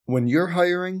When you're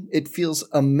hiring, it feels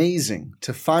amazing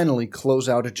to finally close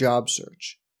out a job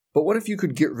search. But what if you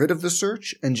could get rid of the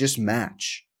search and just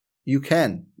match? You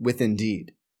can with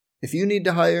Indeed. If you need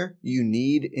to hire, you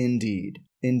need Indeed.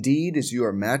 Indeed is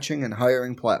your matching and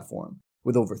hiring platform.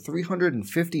 With over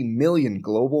 350 million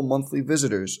global monthly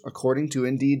visitors, according to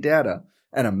Indeed data,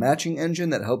 and a matching engine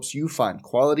that helps you find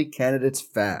quality candidates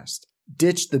fast.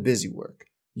 Ditch the busy work.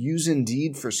 Use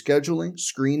Indeed for scheduling,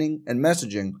 screening, and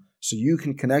messaging so you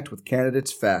can connect with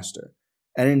candidates faster.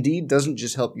 And Indeed doesn't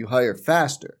just help you hire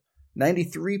faster.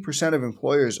 93% of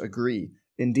employers agree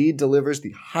Indeed delivers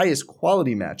the highest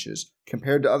quality matches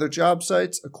compared to other job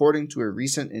sites, according to a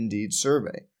recent Indeed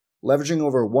survey. Leveraging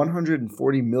over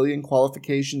 140 million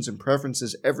qualifications and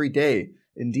preferences every day,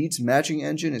 Indeed's matching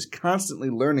engine is constantly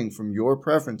learning from your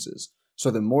preferences, so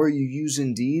the more you use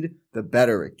Indeed, the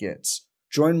better it gets.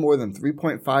 Join more than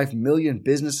 3.5 million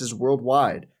businesses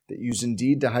worldwide that use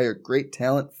Indeed to hire great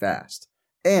talent fast.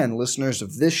 And listeners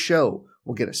of this show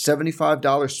will get a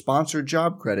 $75 sponsored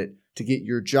job credit to get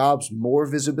your jobs more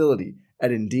visibility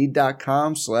at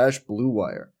Indeed.com/Blue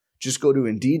Wire. Just go to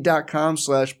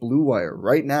Indeed.com/Blue Wire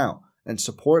right now and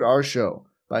support our show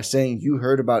by saying you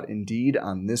heard about Indeed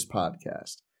on this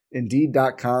podcast.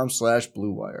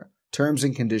 Indeed.com/Blue Wire. Terms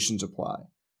and conditions apply.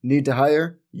 Need to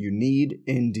hire? You need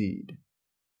Indeed.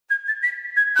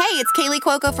 Hey, it's Kaylee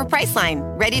Cuoco for Priceline.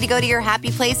 Ready to go to your happy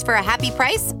place for a happy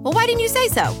price? Well, why didn't you say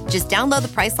so? Just download the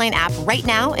Priceline app right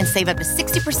now and save up to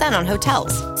 60% on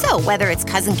hotels. So whether it's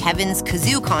Cousin Kevin's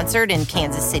Kazoo Concert in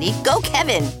Kansas City, go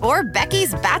Kevin, or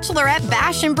Becky's Bachelorette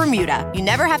Bash in Bermuda, you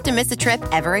never have to miss a trip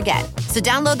ever again. So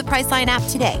download the Priceline app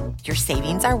today. Your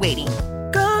savings are waiting.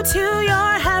 Go to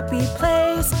your happy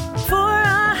place for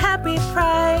a happy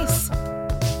price.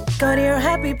 Go to your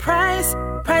happy price,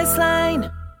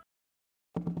 Priceline.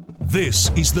 This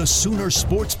is the Sooner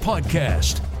Sports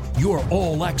Podcast, your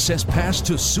all-access pass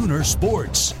to Sooner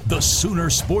Sports. The Sooner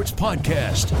Sports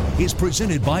Podcast is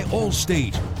presented by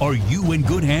Allstate. Are you in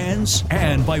good hands?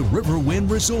 And by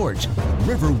Riverwind Resort.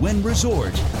 Riverwind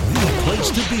Resort, the place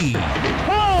to be.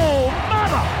 Oh,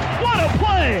 mama! What a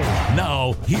play!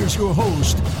 Now, here's your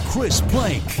host, Chris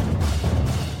Plank.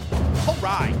 All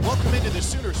right, welcome into the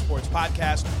Sooner Sports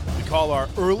Podcast. We call our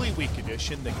early week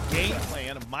edition The Game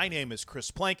Plan. My name is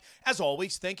Chris Plank. As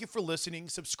always, thank you for listening,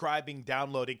 subscribing,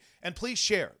 downloading, and please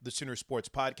share the Sooner Sports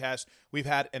Podcast. We've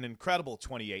had an incredible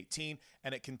 2018,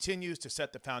 and it continues to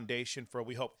set the foundation for,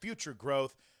 we hope, future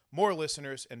growth, more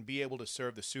listeners, and be able to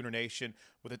serve the Sooner Nation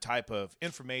with the type of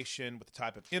information, with the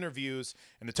type of interviews,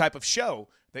 and the type of show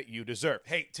that you deserve.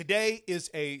 Hey, today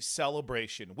is a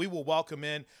celebration. We will welcome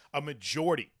in a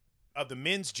majority of the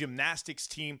men's gymnastics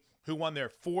team who won their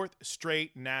fourth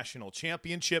straight national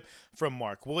championship, from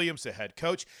Mark Williams, the head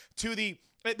coach, to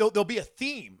there'll be a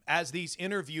theme as these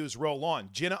interviews roll on.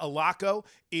 Jenna Alaco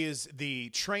is the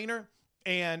trainer,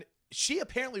 and she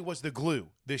apparently was the glue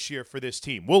this year for this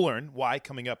team. We'll learn why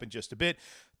coming up in just a bit.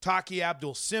 Taki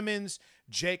Abdul-Simmons,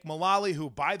 Jake Mullally, who,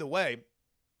 by the way,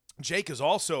 Jake is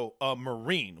also a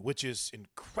Marine, which is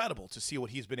incredible to see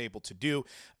what he's been able to do.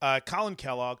 Colin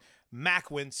Kellogg, Mac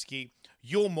Winsky,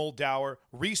 Yul Moldauer,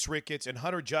 Reese Ricketts, and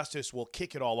Hunter Justice will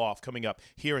kick it all off coming up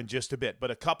here in just a bit.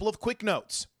 But a couple of quick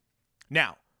notes.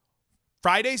 Now,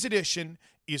 Friday's edition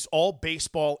is all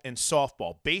baseball and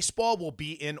softball. Baseball will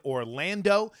be in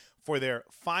Orlando for their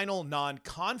final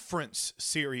non-conference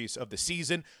series of the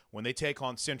season when they take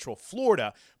on Central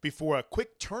Florida before a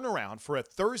quick turnaround for a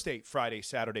Thursday, Friday,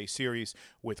 Saturday series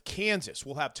with Kansas.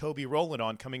 We'll have Toby Rowland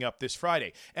on coming up this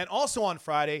Friday. And also on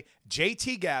Friday,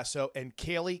 JT Gasso and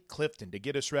Kaylee Clifton to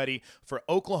get us ready for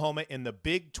Oklahoma in the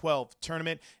Big 12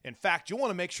 tournament. In fact, you'll want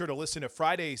to make sure to listen to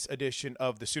Friday's edition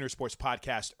of the Sooner Sports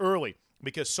Podcast early,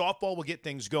 because softball will get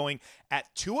things going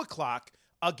at 2 o'clock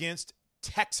against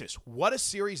Texas. What a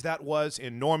series that was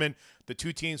in Norman. The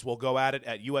two teams will go at it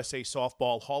at USA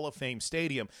Softball Hall of Fame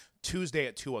Stadium Tuesday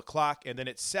at 2 o'clock. And then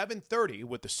at 7:30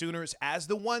 with the Sooners as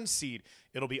the 1 seed,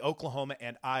 it'll be Oklahoma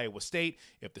and Iowa State.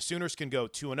 If the Sooners can go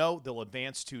 2-0, they'll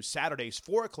advance to Saturday's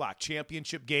 4 o'clock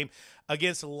championship game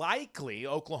against likely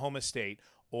Oklahoma State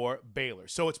or Baylor.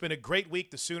 So it's been a great week.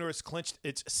 The Sooners clinched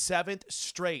its 7th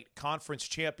straight conference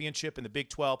championship in the Big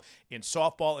 12 in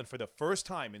softball. And for the first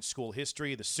time in school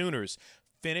history, the Sooners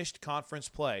finished conference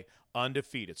play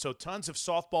undefeated. So tons of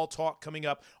softball talk coming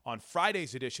up on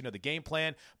Friday's edition of the Game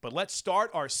Plan. But let's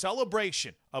start our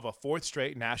celebration of a 4th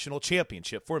straight national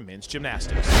championship for men's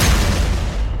gymnastics.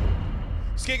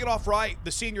 Let's kick it off right. The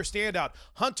senior standout,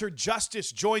 Hunter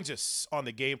Justice, joins us on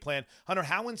the Game Plan. Hunter,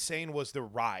 how insane was the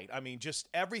ride? I mean, just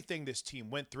everything this team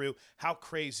went through. How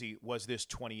crazy was this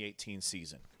 2018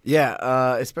 season?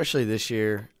 Yeah, especially this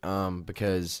year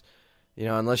because,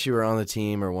 unless you were on the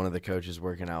team or one of the coaches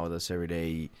working out with us every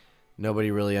day,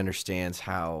 nobody really understands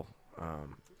how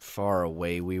far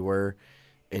away we were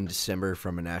in December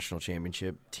from a national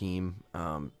championship team.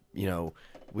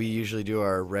 We usually do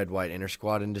our red, white inter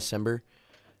squad in December,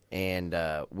 and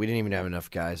we didn't even have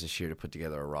enough guys this year to put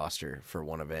together a roster for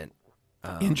one event.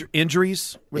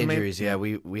 Injuries? Injuries, yeah.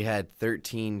 We had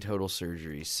 13 total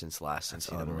surgeries since last NCAA.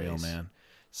 That's unreal, man.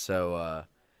 So,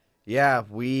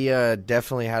 we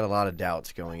definitely had a lot of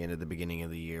doubts going into the beginning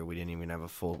of the year. We didn't even have a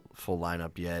full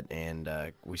lineup yet, and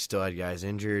we still had guys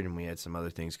injured, and we had some other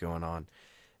things going on.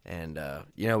 And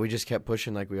we just kept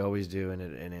pushing like we always do,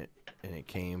 and it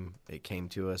came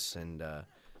to us, and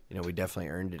we definitely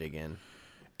earned it again.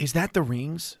 Is that the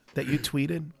rings that you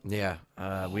tweeted? Yeah,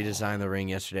 we designed the ring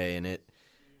yesterday, and it.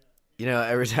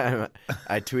 Every time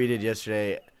I tweeted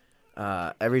yesterday,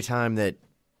 every time that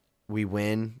we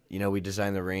win, we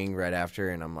design the ring right after,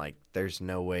 and I'm like, there's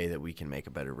no way that we can make a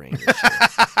better ring this year.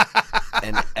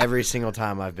 And every single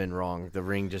time I've been wrong. The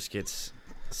ring just gets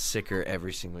sicker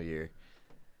every single year.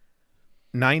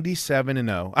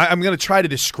 97-0. I'm going to try to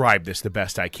describe this the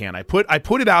best I can. I put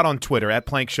it out on Twitter at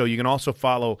Plank Show. You can also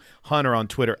follow Hunter on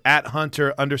Twitter at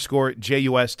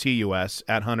Hunter_JUSTUS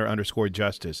at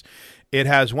Hunter_Justice. It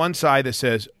has one side that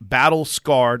says battle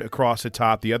scarred across the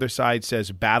top. The other side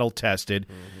says battle tested.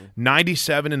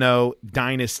 97-0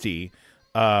 Dynasty.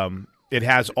 It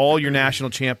has all your national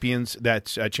champions,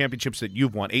 championships that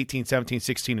you've won, 18, 17,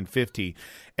 16, and 50.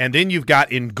 And then you've got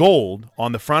in gold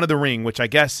on the front of the ring, which I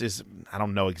guess is, I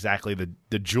don't know exactly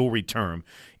the jewelry term,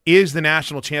 is the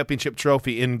national championship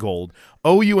trophy in gold,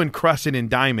 OU encrusted in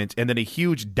diamonds, and then a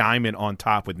huge diamond on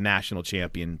top with national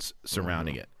champions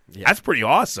surrounding it. Yeah. That's pretty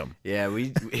awesome. Yeah,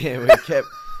 we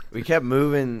kept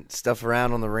moving stuff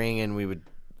around on the ring, and we would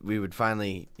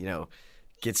finally,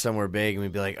 get somewhere big, and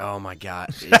we'd be like, oh, my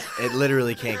God, it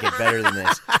literally can't get better than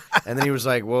this. And then he was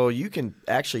like, well, you can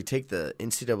actually take the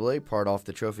NCAA part off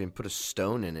the trophy and put a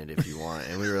stone in it if you want.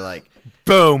 And we were like,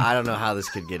 boom. I don't know how this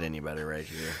could get any better right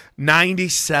here.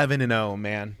 97-0,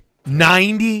 man.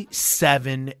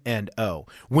 97-0.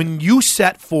 When you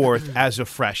set forth as a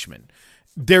freshman,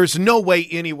 there's no way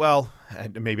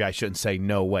maybe I shouldn't say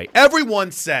no way.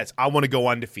 Everyone says, I want to go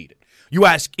undefeated. You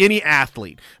ask any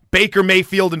athlete, Baker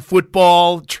Mayfield in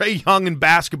football, Trae Young in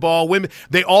basketball, women,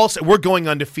 they all say, we're going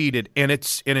undefeated, and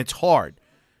it's hard.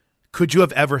 Could you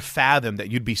have ever fathomed that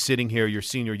you'd be sitting here your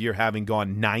senior year having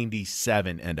gone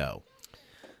 97-0?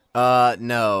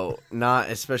 No,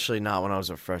 especially not when I was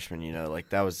a freshman,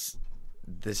 that was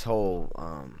this whole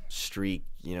streak,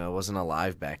 it wasn't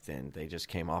alive back then. They just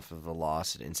came off of a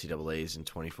loss at NCAA's in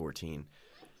 2014.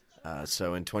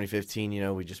 So in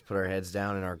 2015, we just put our heads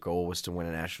down, and our goal was to win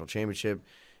a national championship,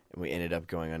 and we ended up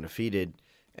going undefeated.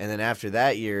 And then after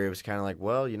that year, it was kind of like,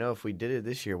 well, if we did it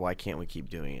this year, why can't we keep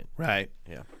doing it? Right.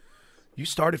 Yeah. You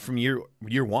started from year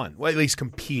one, well, at least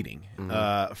competing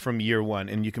from year one,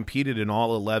 and you competed in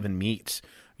all 11 meets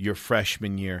your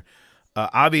freshman year.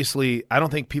 Obviously, I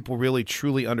don't think people really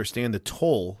truly understand the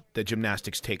toll that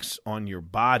gymnastics takes on your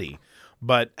body,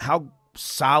 but how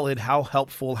solid, how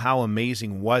helpful, how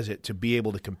amazing was it to be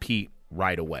able to compete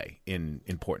right away in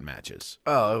important matches?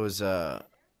 Oh, it was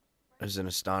an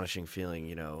astonishing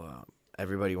feeling.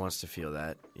 Everybody wants to feel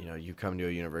that. You come to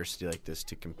a university like this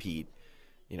to compete,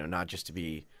 not just to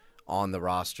be on the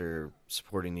roster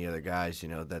supporting the other guys.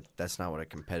 That's not what a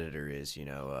competitor is.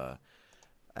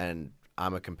 And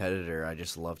I'm a competitor. I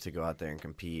just love to go out there and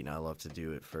compete, and I love to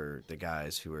do it for the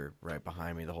guys who are right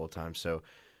behind me the whole time. So,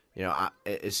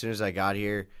 as soon as I got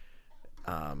here,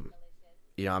 I'm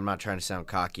not trying to sound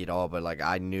cocky at all, but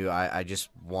I knew I just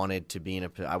wanted to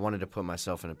I wanted to put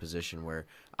myself in a position where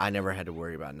I never had to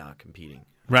worry about not competing.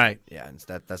 Right. Yeah, and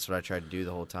that's what I tried to do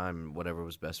the whole time, whatever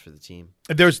was best for the team.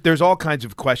 There's all kinds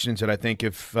of questions that I think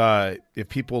if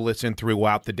people listen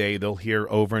throughout the day, they'll hear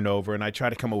over and over, and I try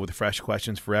to come up with fresh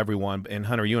questions for everyone. And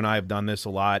Hunter, you and I have done this a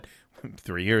lot.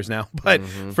 3 years now, but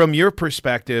from your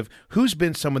perspective, who's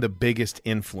been some of the biggest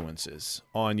influences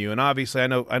on you? And obviously, I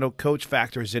know coach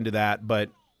factors into that,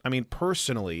 but I mean,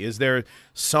 personally, is there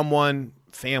someone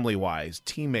family-wise,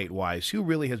 teammate-wise, who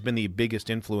really has been the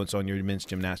biggest influence on your men's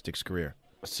gymnastics career?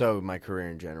 So my career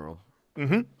in general.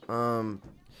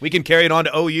 We can carry it on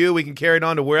to OU. We can carry it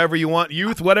on to wherever you want,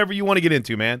 youth, whatever you want to get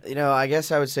into, man. I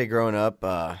guess I would say growing up,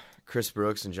 Chris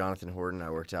Brooks and Jonathan Horton, I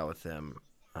worked out with them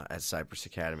at Cypress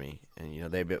Academy, and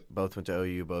they both went to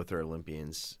OU. Both are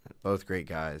Olympians, both great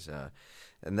guys,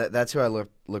 and that's who I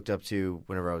looked up to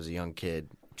whenever I was a young kid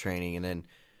training. And then,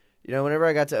 whenever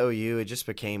I got to OU, it just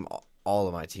became all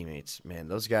of my teammates. Man,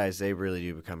 those guys, they really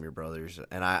do become your brothers,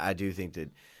 and I do think that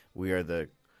we are the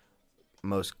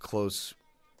most close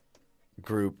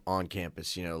group on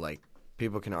campus. You know, like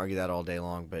people can argue that all day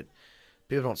long, but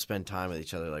people don't spend time with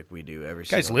each other like we do every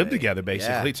single day. Guys live together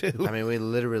basically too. I mean, we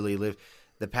literally live.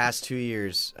 The past 2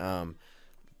 years,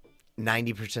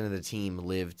 90% of the team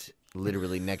lived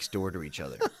literally next door to each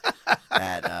other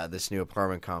at this new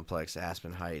apartment complex,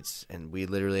 Aspen Heights, and we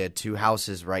literally had 2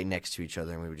 houses right next to each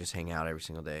other, and we would just hang out every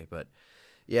single day. But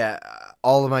yeah,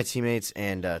 all of my teammates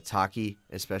and Taki,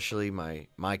 especially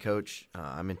my coach,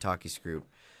 I'm in Taki's group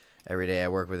every day. I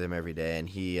work with him every day, and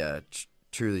he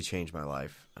truly changed my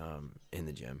life in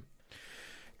the gym.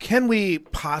 Can we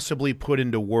possibly put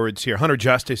into words here? Hunter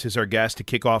Justice is our guest to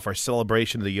kick off our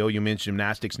celebration of the OU Men's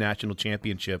Gymnastics National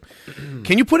Championship.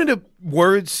 Can you put into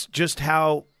words just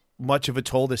how much of a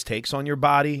toll this takes on your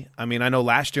body? I mean, I know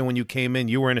last year when you came in,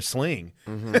 you were in a sling.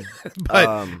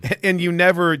 But and do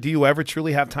you ever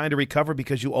truly have time to recover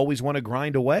because you always want to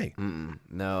grind away?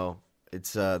 No.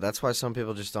 It's that's why some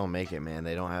people just don't make it, man.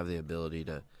 They don't have the ability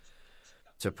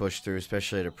to push through,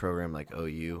 especially at a program like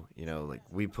OU. You know, like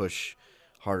we push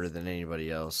harder than anybody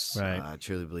else. Right. I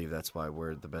truly believe that's why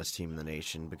we're the best team in the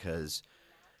nation because,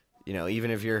 you know,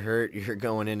 even if you're hurt, you're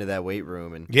going into that weight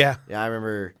room. And yeah, I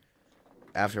remember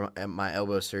after my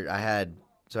elbow surgery, I had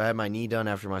my knee done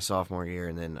after my sophomore year,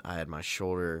 and then I had my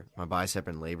shoulder, my bicep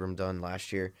and labrum done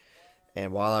last year.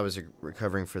 And while I was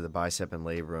recovering for the bicep and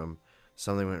labrum,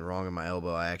 something went wrong in my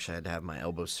elbow. I actually had to have my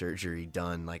elbow surgery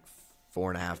done like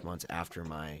 4.5 months after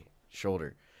my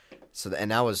shoulder.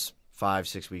 And that was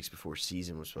 5-6 weeks before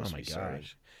season was supposed to be starting.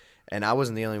 And I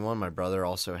wasn't the only one. My brother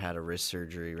also had a wrist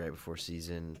surgery right before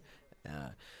season.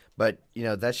 But, you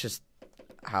know, that's just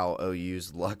how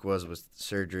OU's luck was with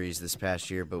surgeries this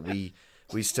past year. But we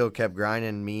still kept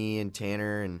grinding, me and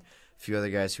Tanner and a few other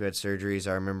guys who had surgeries.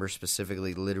 I remember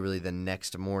specifically literally the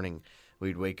next morning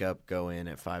we'd wake up, go in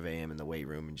at 5 a.m. in the weight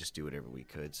room and just do whatever we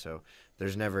could. So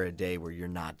there's never a day where you're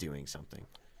not doing something.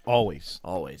 Always.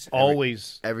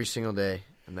 Every single day.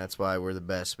 And that's why we're the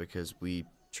best, because we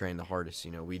train the hardest.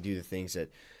 You know, we do the things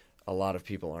that a lot of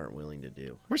people aren't willing to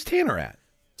do. Where's Tanner at?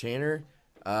 Tanner,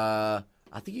 I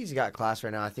think he's got class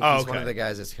right now. I think he's one of the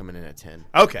guys that's coming in at 10.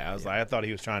 Okay, I thought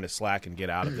he was trying to slack and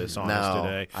get out of this on us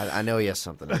today. I know he has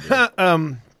something to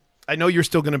do. I know you're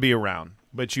still going to be around,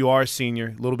 but you are a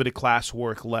senior, a little bit of class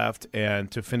work left,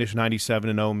 and to finish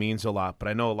 97-0 means a lot. But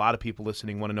I know a lot of people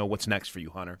listening want to know what's next for you,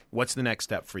 Hunter. What's the next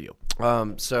step for you?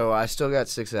 So I still got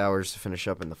 6 hours to finish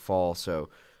up in the fall, so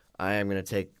I am going to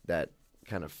take that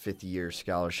kind of fifth-year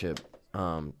scholarship,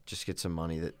 just get some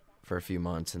money for a few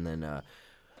months, and then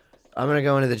I'm going to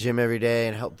go into the gym every day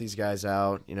and help these guys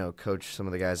out, you know, coach some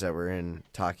of the guys that were in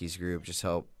Taki's group, just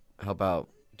help out,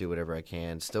 do whatever I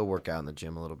can, still work out in the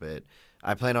gym a little bit.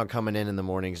 I plan on coming in the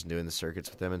mornings and doing the circuits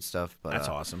with them and stuff. But that's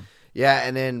awesome. Yeah,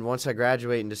 and then once I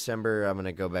graduate in December, I'm going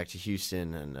to go back to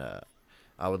Houston, and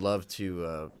I would love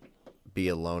to be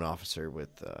a loan officer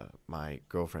with my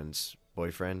girlfriend's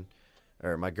boyfriend.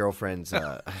 Or my girlfriend's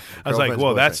I was like,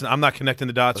 whoa, boyfriend. I'm not connecting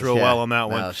the dots real well on that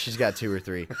one. No, she's got 2 or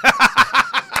 3.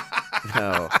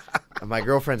 No, my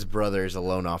girlfriend's brother is a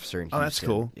loan officer in Houston. Oh, that's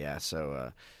cool. Yeah,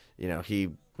 so, you know, he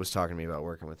was talking to me about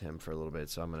working with him for a little bit,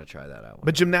 so I'm going to try that out.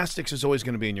 But gymnastics is always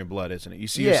going to be in your blood, isn't it? You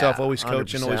see yourself always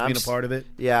coaching, 100%. Always being a part of it?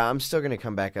 Yeah, I'm still going to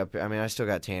come back up. I mean, I still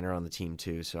got Tanner on the team,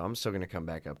 too, so I'm still going to come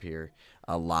back up here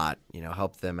a lot, you know,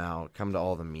 help them out, come to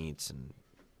all the meets, and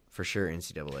for sure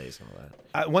NCAAs and all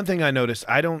that. One thing I noticed,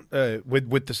 I don't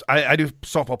with this. I do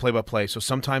softball play-by-play, so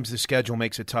sometimes the schedule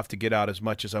makes it tough to get out as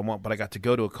much as I want, but I got to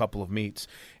go to a couple of meets,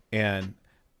 and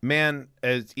man,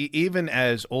 even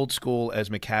as old school as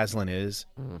McCaslin is,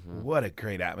 what a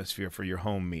great atmosphere for your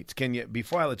home meets. Can you,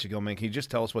 before I let you go, man, can you just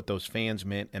tell us what those fans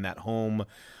meant and that home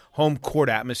court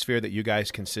atmosphere that you guys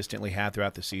consistently had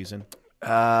throughout the season?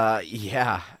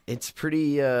 Yeah, it's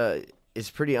pretty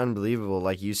unbelievable.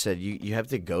 Like you said, you have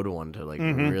to go to one to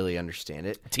really understand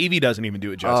it. TV doesn't even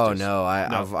do it justice. Oh no,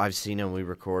 I've seen them. We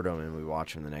record them and we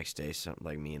watch them the next day.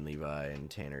 Like me and Levi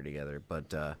and Tanner together,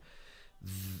 but.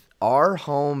 Our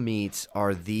home meets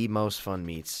are the most fun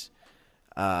meets.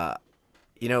 You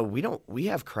know, we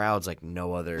have crowds like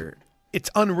no other. It's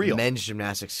unreal. Men's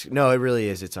gymnastics. No, it really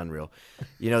is. It's unreal.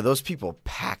 You know, those people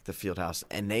pack the field house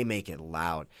and they make it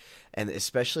loud. And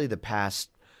especially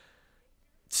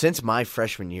since my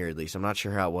freshman year, at least, I'm not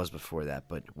sure how it was before that,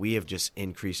 but we have just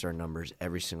increased our numbers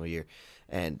every single year.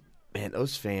 And man,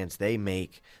 those fans, they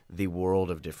make the world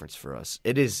of difference for us.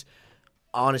 It is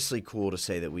honestly cool to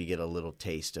say that we get a little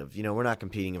taste of, you know, we're not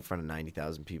competing in front of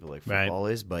 90,000 people like football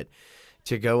is, but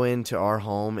to go into our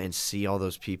home and see all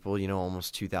those people, you know,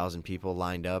 almost 2,000 people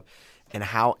lined up, and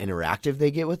how interactive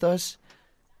they get with us,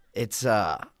 it's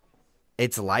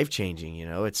life-changing, you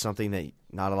know. It's something that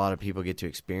not a lot of people get to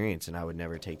experience, and I would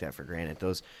never take that for granted.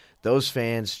 Those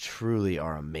fans truly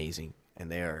are amazing,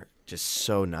 and they are just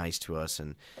so nice to us.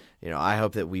 And I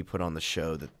hope that we put on the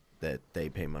show that they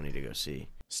pay money to go see.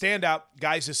 Standout,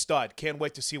 guy's a stud. Can't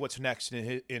wait to see what's next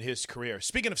in his career.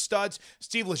 Speaking of studs,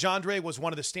 Steve Legendre was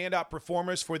one of the standout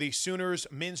performers for the Sooners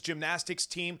men's gymnastics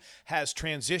team, has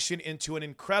transitioned into an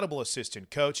incredible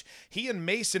assistant coach. He and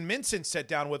Mason Minson sat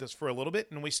down with us for a little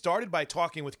bit, and we started by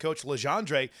talking with Coach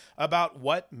Legendre about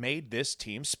what made this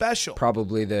team special.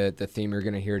 Probably the theme you're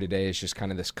going to hear today is just kind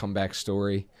of this comeback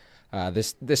story.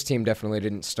 This team definitely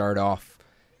didn't start off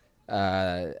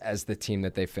as the team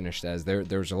that they finished as.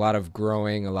 There's a lot of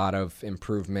growing, a lot of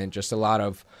improvement, just a lot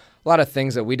of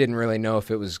things that we didn't really know if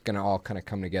it was going to all kind of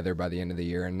come together by the end of the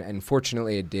year, and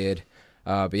fortunately it did.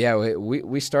 But yeah,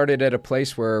 we started at a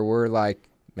place where we're like,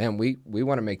 man, we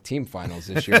want to make team finals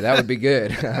this year. That would be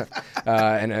good.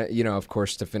 And of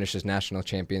course, to finish as national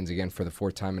champions again for the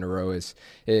fourth time in a row is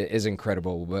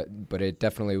incredible. But it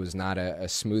definitely was not a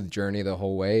smooth journey the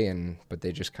whole way. But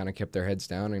they just kind of kept their heads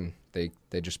down and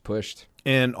they just pushed.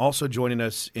 And also joining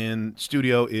us in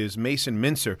studio is Mason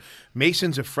Mincer.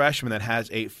 Mason's a freshman that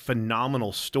has a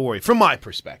phenomenal story from my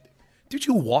perspective. Dude,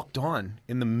 you walked on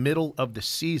in the middle of the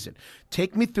season.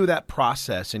 Take me through that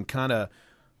process and kind of.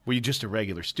 Were you just a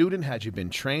regular student? Had you been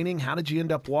training? How did you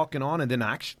end up walking on and then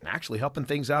actually helping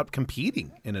things out,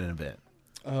 competing in an event?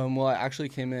 Well, I actually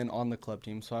came in on the club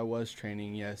team, so I was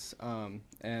training, yes,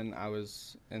 and I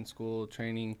was in school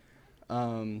training.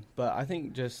 But I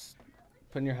think just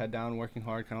putting your head down, working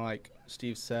hard, kind of like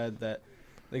Steve said that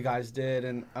the guys did,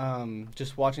 and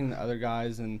just watching the other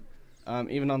guys, and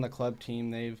even on the club team,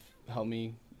 they've helped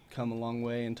me come a long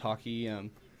way. And Taki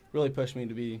really pushed me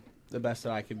to be the best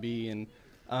that I could be, and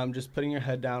just putting your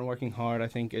head down, working hard, I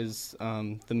think is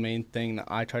the main thing that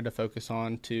I tried to focus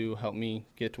on to help me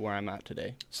get to where I'm at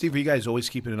today. Steve, are you guys always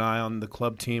keeping an eye on the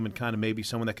club team and kind of maybe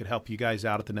someone that could help you guys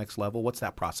out at the next level? What's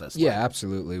that process like? Yeah,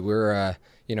 absolutely. We're,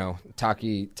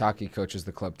 Taki coaches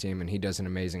the club team, and he does an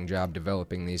amazing job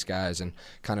developing these guys and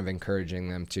kind of encouraging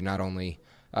them to not only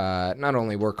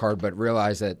work hard, but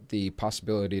realize that the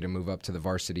possibility to move up to the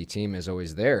varsity team is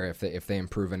always there if they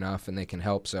improve enough and they can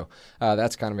help. So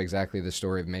that's kind of exactly the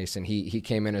story of Mason. He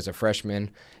came in as a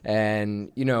freshman,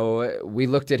 and we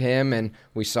looked at him and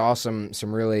we saw some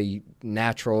really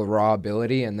natural raw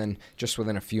ability, and then just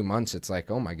within a few months, it's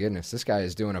like, oh my goodness, this guy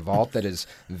is doing a vault that is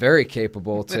very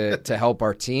capable to help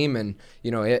our team, and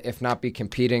if not be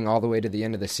competing all the way to the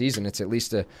end of the season, it's at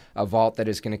least a vault that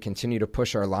is going to continue to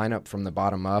push our lineup from the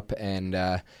bottom up and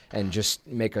just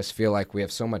make us feel like we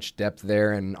have so much depth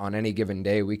there, and on any given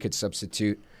day we could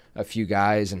substitute a few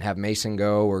guys and have Mason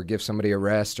go or give somebody a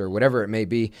rest or whatever it may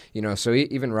be. So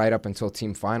even right up until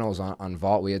team finals on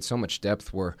vault, we had so much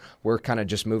depth where we're kind of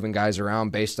just moving guys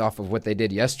around based off of what they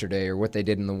did yesterday or what they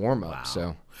did in the warm-up. Wow.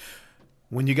 So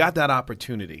when you got that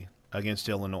opportunity against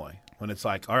Illinois, when it's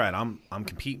like, all right, I'm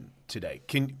competing today,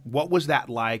 what was that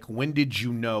like? When did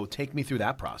you know? Take me through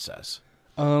that process.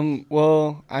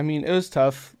 Well, I mean, it was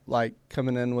tough, like,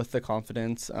 coming in with the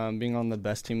confidence, being on the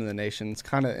best team in the nation. It's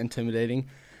kind of intimidating,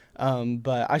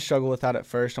 but I struggled with that at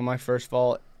first. On my first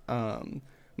vault,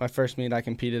 my first meet I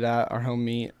competed at, our home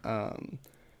meet,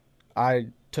 I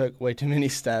took way too many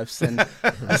steps, and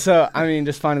so, I mean,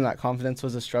 just finding that confidence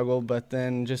was a struggle, but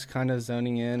then just kind of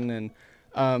zoning in,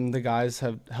 and the guys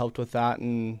have helped with that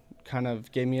and kind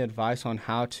of gave me advice on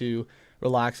how to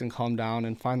relax and calm down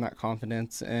and find that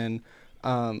confidence. And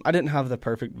I didn't have the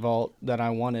perfect vault that I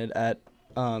wanted at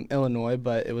Illinois,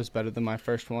 but it was better than my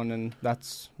first one, and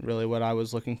that's really what I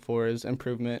was looking for, is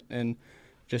improvement, and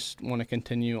just want to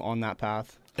continue on that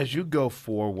path. As you go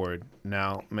forward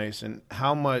now, Mason,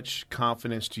 how much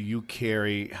confidence do you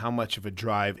carry? How much of a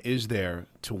drive is there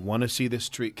to want to see this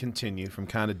streak continue from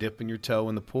kind of dipping your toe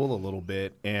in the pool a little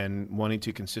bit and wanting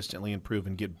to consistently improve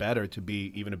and get better to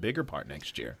be even a bigger part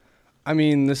next year? I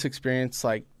mean, this experience,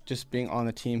 like, just being on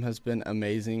the team has been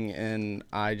amazing, and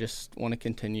I just want to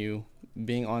continue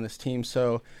being on this team.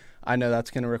 So I know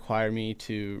that's going to require me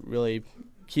to really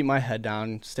keep my head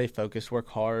down, stay focused, work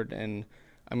hard, and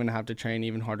I'm going to have to train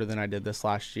even harder than I did this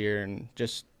last year and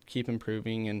just keep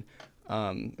improving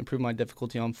and improve my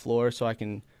difficulty on floor so I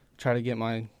can try to give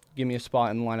me a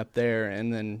spot in the lineup there,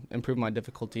 and then improve my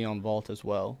difficulty on vault as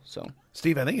well. So,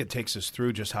 Steve, I think it takes us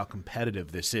through just how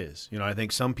competitive this is. I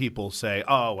think some people say,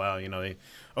 oh, well,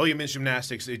 you men's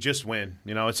gymnastics, they just win,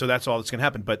 so that's all that's going to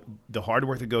happen. But the hard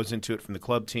work that goes into it from the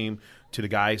club team to the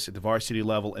guys at the varsity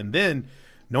level, and then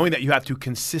knowing that you have to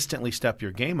consistently step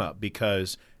your game up,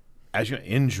 because as your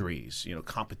injuries,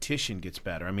 competition gets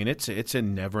better. I mean, it's a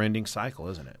never-ending cycle,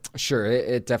 isn't it? Sure,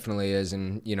 it definitely is.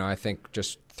 And, I think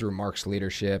just through Mark's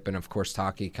leadership and, of course,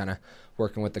 Taki kind of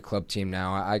working with the club team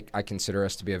now, I consider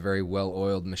us to be a very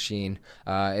well-oiled machine.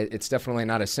 It's definitely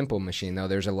not a simple machine, though.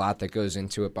 There's a lot that goes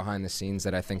into it behind the scenes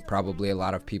that I think probably a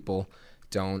lot of people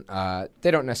don't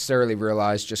necessarily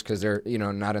realize just because they're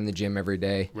not in the gym every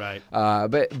day. Right.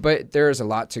 But there is a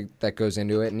lot that goes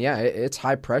into it, and yeah, it's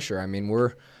high pressure. I mean,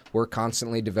 we're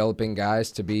constantly developing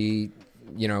guys to be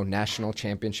national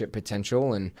championship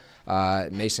potential, and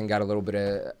Mason got a little bit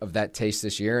of that taste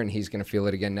this year, and he's going to feel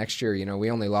it again next year. We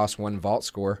only lost one vault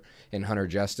score in Hunter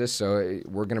Justice, so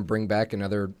we're going to bring back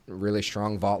another really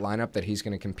strong vault lineup that he's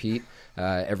going to compete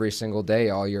every single day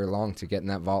all year long to get in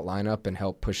that vault lineup and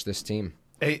help push this team.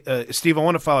 Hey, Steve, I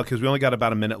want to follow because we only got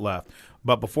about a minute left.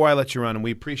 But before I let you run, and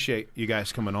we appreciate you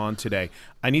guys coming on today,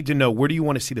 I need to know, where do you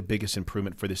want to see the biggest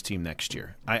improvement for this team next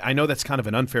year? I know that's kind of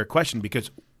an unfair question because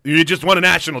you just won a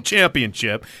national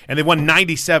championship, and they won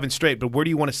 97 straight, but where do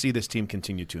you want to see this team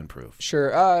continue to improve?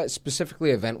 Sure.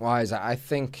 Specifically event-wise, I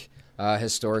think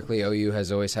historically OU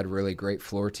has always had really great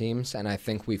floor teams, and I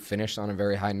think we finished on a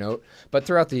very high note. But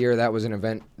throughout the year, that was an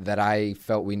event that I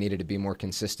felt we needed to be more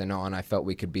consistent on. I felt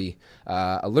we could be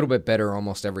a little bit better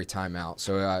almost every time out.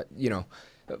 So,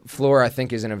 floor, I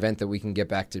think, is an event that we can get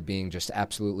back to being just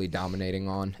absolutely dominating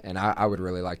on, and I would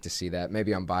really like to see that.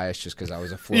 Maybe I'm biased just because I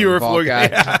was a floor guy.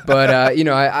 Yeah. But,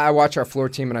 I watch our floor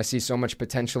team, and I see so much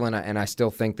potential, and I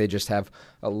still think they just have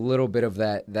a little bit of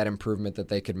that improvement that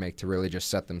they could make to really just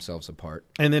set themselves apart.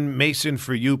 And then, Mason,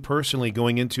 for you personally,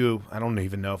 going into, I don't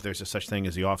even know if there's a such thing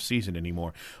as the off-season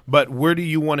anymore, but where do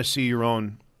you want to see your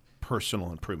own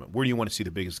personal improvement? Where do you want to see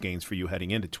the biggest gains for you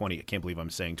heading into I can't believe I'm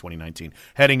saying 2019.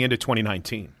 Heading into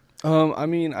 2019.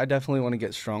 I definitely want to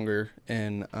get stronger,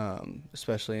 and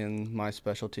especially in my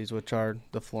specialties, which are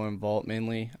the floor and vault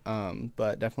mainly.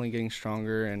 But definitely getting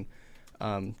stronger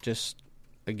and just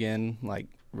again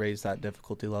raise that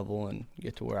difficulty level and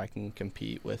get to where I can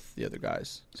compete with the other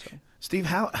guys. So, Steve,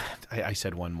 how I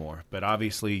said one more, but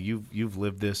obviously you've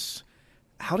lived this.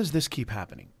 How does this keep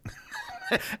happening?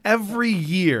 Every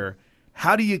year,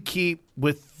 how do you keep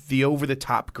with the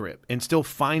over-the-top grip and still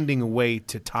finding a way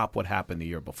to top what happened the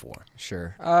year before?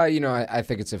 Sure. I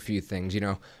think it's a few things.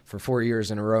 For 4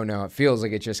 years in a row now, it feels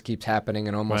like it just keeps happening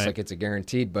and almost like it's a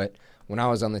guaranteed. But when I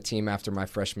was on the team after my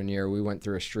freshman year, we went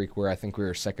through a streak where I think we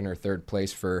were second or third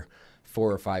place for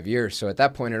 4 or 5 years. So at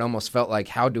that point, it almost felt like,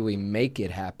 how do we make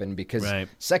it happen? Because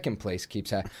second place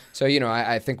keeps happening. So,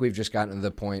 I think we've just gotten to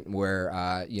the point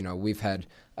where, we've had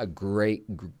a great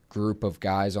group of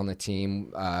guys on the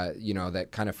team, that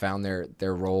kind of found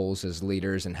their roles as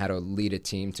leaders and how to lead a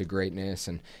team to greatness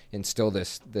and instill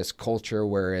this culture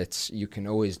where it's you can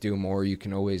always do more, you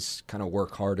can always kind of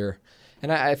work harder.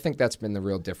 And I think that's been the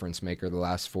real difference maker the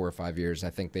last 4 or 5 years.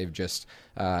 I think they've just,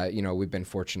 we've been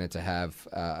fortunate to have,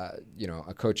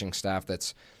 a coaching staff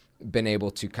that's been able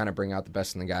to kind of bring out the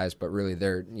best in the guys, but really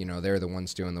they're the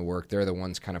ones doing the work. They're the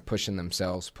ones kind of pushing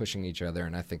themselves, pushing each other,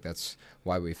 and I think that's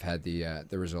why we've had the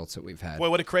results that we've had. Boy,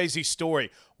 what a crazy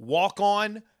story. Walk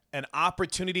on, an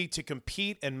opportunity to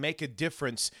compete and make a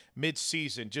difference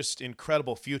mid-season. Just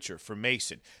incredible future for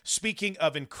Mason. Speaking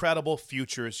of incredible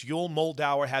futures, Yul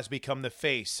Moldauer has become the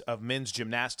face of men's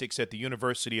gymnastics at the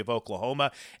University of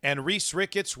Oklahoma, and Reese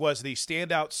Ricketts was the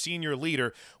standout senior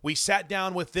leader. We sat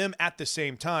down with them at the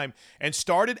same time and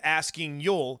started asking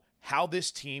Yul how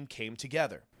this team came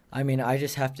together. I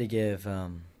just have to give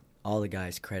all the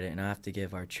guys credit, and I have to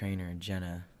give our trainer,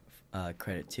 Jenna,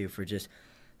 credit too for just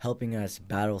helping us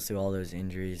battle through all those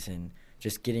injuries and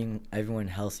just getting everyone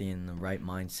healthy in the right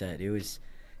mindset. It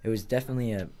was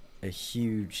definitely a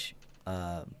huge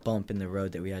bump in the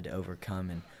road that we had to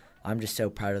overcome, and I'm just so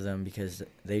proud of them because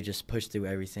they just pushed through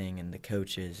everything, and the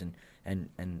coaches and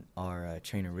our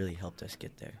trainer really helped us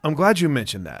get there. I'm glad you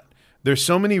mentioned that. There's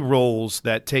so many roles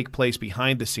that take place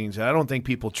behind the scenes that I don't think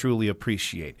people truly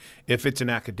appreciate. If it's an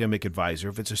academic advisor,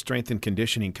 if it's a strength and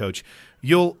conditioning coach,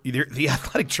 the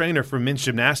athletic trainer for men's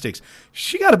gymnastics,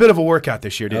 she got a bit of a workout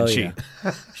this year, didn't she?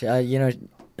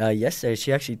 Yesterday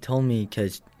she actually told me,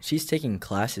 because she's taking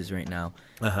classes right now,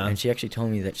 and she actually told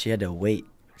me that she had to wait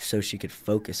so she could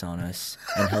focus on us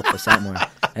and help us out more.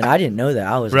 And I didn't know that.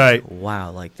 I was like,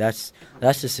 wow, that's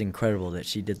just incredible that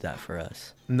she did that for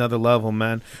us. Another level,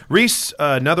 man. Reese,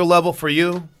 another level for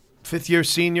you, fifth-year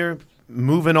senior,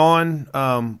 moving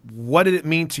on. What did it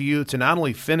mean to you to not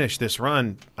only finish this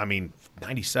run,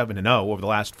 97-0 over the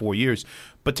last 4 years,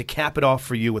 but to cap it off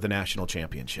for you with a national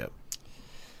championship?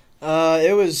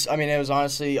 It was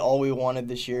honestly all we wanted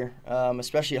this year,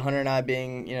 especially Hunter and I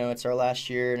being, it's our last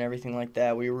year and everything like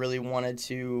that. We really wanted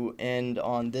to end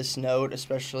on this note,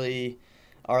 especially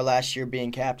our last year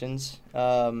being captains.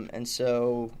 And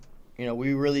so,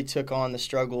 we really took on the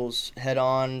struggles head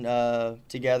on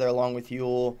together along with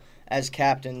Yule as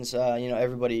captains.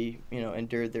 Everybody,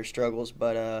 endured their struggles,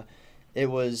 but it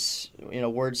was,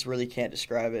 words really can't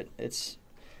describe it. It's,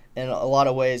 in a lot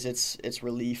of ways, it's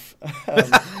relief.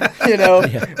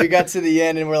 We got to the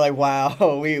end and we're like,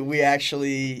 wow, we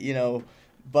actually,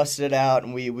 busted it out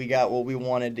and we got what we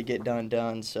wanted to get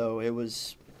done. So it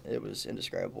was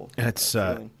indescribable. That's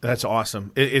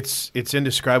awesome. It's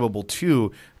indescribable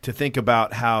too to think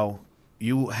about how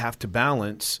you have to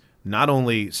balance not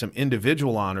only some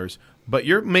individual honors, but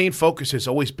your main focus has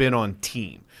always been on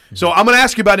team. So I'm going to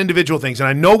ask you about individual things, and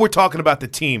I know we're talking about the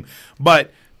team,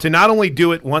 but to not only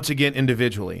do it once again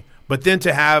individually, but then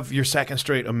to have your second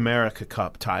straight America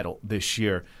Cup title this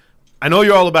year. I know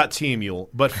you're all about team, Yule,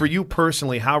 but for you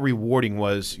personally, how rewarding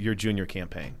was your junior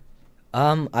campaign?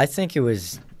 I think it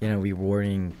was,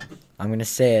 rewarding. I'm going to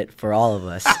say it for all of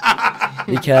us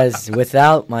because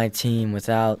without my team,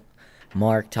 without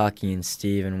Mark, Taki, and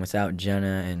Steve, and without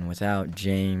Jenna, and without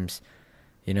James,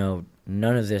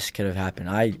 none of this could have happened.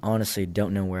 I honestly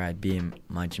don't know where I'd be in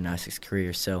my gymnastics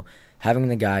career. So having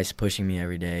the guys pushing me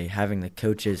every day, having the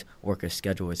coaches work a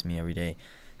schedule with me every day,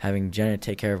 having Jenna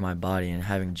take care of my body, and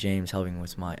having James helping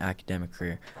with my academic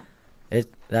career,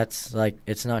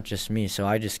 it's not just me. So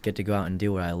I just get to go out and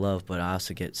do what I love, but I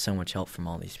also get so much help from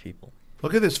all these people.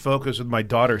 Look at this focus with my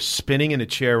daughter spinning in a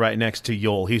chair right next to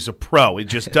Yule. He's a pro. It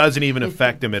just doesn't even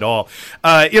affect him at all.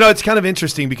 It's kind of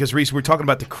interesting because, Reese, we were talking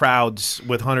about the crowds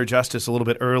with Hunter Justice a little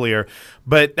bit earlier,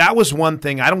 but that was one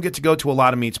thing. I don't get to go to a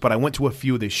lot of meets, but I went to a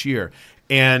few this year,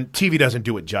 and TV doesn't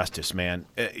do it justice, man.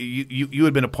 You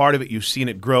had been a part of it. You've seen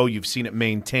it grow. You've seen it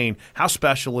maintain. How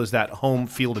special is that home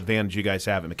field advantage you guys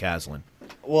have at McCaslin?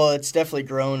 Well, it's definitely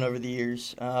grown over the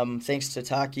years, thanks to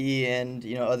Taki and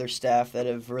other staff that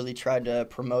have really tried to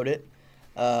promote it.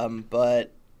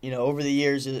 But over the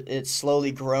years, it's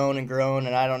slowly grown,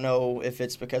 and I don't know if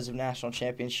it's because of national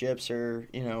championships or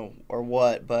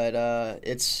what, but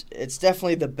it's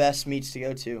definitely the best meets to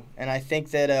go to. And I think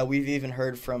that we've even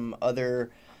heard from other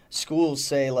schools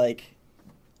say, like,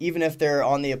 even if they're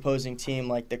on the opposing team,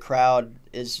 like, the crowd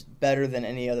is better than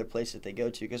any other place that they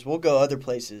go to, because we'll go other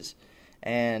places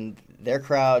and their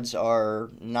crowds are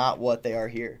not what they are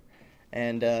here.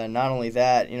 And not only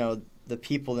that, the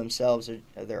people themselves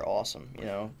they're awesome.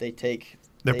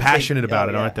 They're passionate about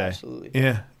it, aren't they? Absolutely.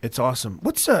 Yeah, it's awesome.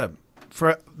 What's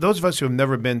for those of us who have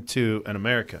never been to an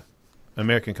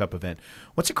American Cup event?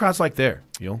 What's the crowds like there,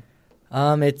 Yule?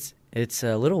 It's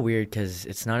a little weird because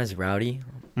it's not as rowdy.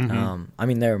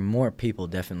 Mm-hmm. There are more people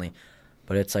definitely,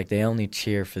 but it's like they only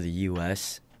cheer for the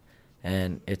U.S.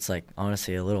 And it's, like,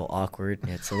 honestly a little awkward.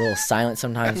 It's a little silent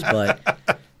sometimes, but,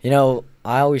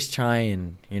 I always try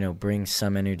and, bring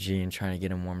some energy and try to get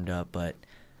them warmed up. But,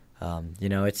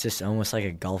 it's just almost like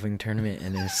a golfing tournament.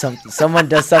 And if someone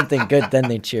does something good, then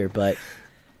they cheer. But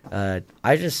I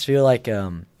just feel like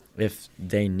if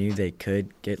they knew they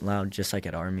could get loud just like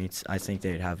at our meets, I think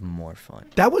they'd have more fun.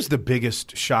 That was the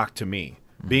biggest shock to me.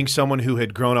 Being someone who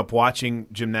had grown up watching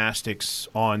gymnastics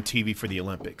on TV for the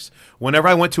Olympics. Whenever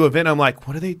I went to an event, I'm like,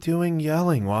 what are they doing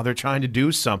yelling while they're trying to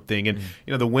do something? And,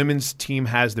 the women's team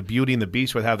has the Beauty and the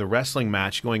Beast where they have the wrestling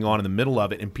match going on in the middle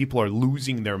of it, and people are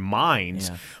losing their minds.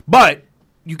 Yeah. But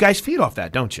you guys feed off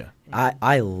that, don't you?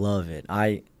 I love it.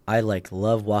 I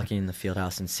love walking in the field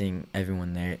house and seeing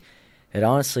everyone there. It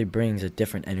honestly brings a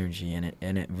different energy in it,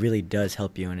 and it really does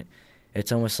help you. And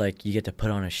it's almost like you get to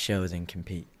put on a show than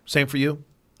compete. Same for you?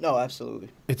 No, absolutely.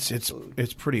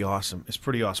 It's pretty awesome. It's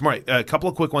pretty awesome. All right, a couple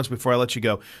of quick ones before I let you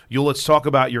go. Let's talk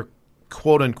about your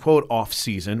quote-unquote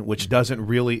off-season, which doesn't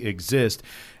really exist.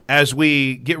 As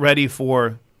we get ready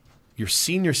for your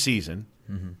senior season,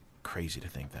 crazy to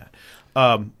think that,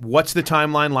 what's the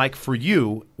timeline like for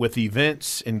you with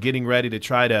events and getting ready to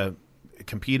try to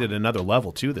compete at another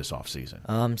level, too, this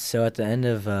off-season? So at the end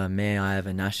of May, I have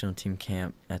a national team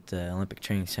camp at the Olympic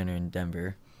Training Center in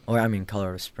Denver,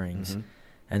 Colorado Springs.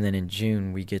 And then in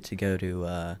June, we get to go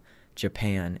to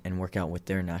Japan and work out with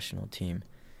their national team.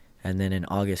 And then in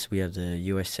August, we have the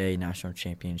USA National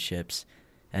Championships.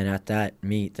 And at that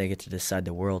meet, they get to decide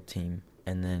the world team.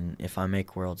 And then if I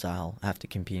make worlds, I'll have to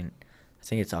compete in, I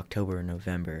think it's October or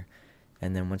November.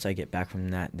 And then once I get back from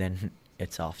that, then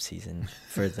it's off season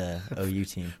for the OU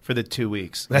team. For the 2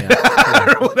 weeks.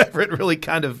 Yeah. Or whatever it really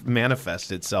kind of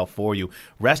manifests itself for you.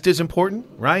 Rest is important,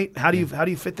 right? How do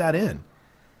you fit that in?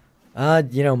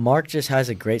 Mark just has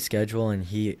a great schedule, and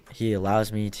he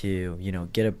allows me to,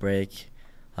 get a break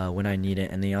when I need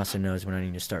it, and he also knows when I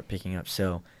need to start picking up.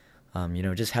 So,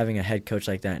 just having a head coach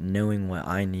like that, knowing what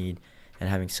I need, and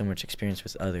having so much experience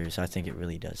with others, I think it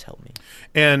really does help me.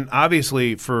 And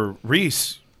obviously for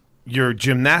Reese, your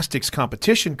gymnastics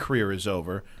competition career is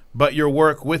over, but your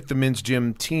work with the men's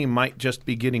gym team might just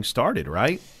be getting started,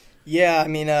 right? Yeah, I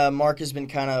mean, Mark has been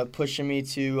kind of pushing me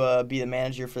to be the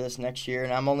manager for this next year,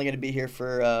 and I'm only going to be here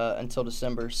for until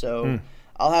December, so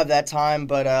I'll have that time.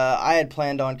 But I had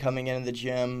planned on coming into the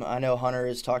gym. I know Hunter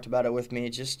has talked about it with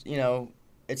me. Just,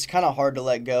 it's kind of hard to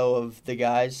let go of the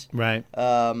guys. Right.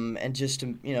 And just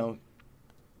to,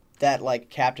 that,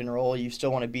 captain role, you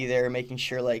still want to be there, making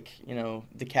sure,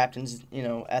 the captains,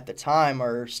 at the time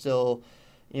are still,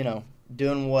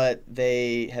 doing what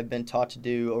they have been taught to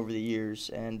do over the years.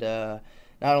 And not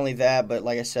only that, but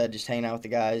like I said, just hanging out with the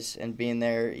guys and being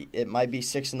there. It might be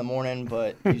 6 a.m,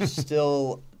 but you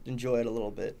still enjoy it a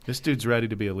little bit. This dude's ready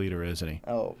to be a leader, isn't he?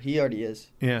 Oh, he already is.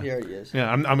 Yeah. He already is.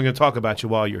 Yeah, I'm going to talk about you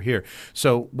while you're here.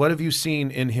 So what have you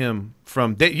seen in him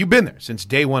from day – you've been there since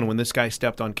day one when this guy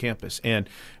stepped on campus. And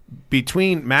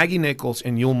between Maggie Nichols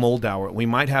and Yul Moldauer, we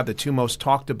might have the two most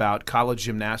talked about college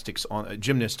gymnastics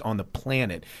gymnasts on the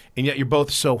planet, and yet you're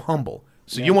both so humble.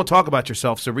 So you won't talk about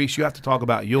yourself. So, Reese, you have to talk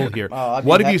about Yul here.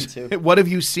 What have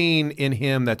you seen in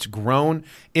him that's grown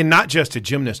in not just a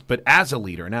gymnast but as a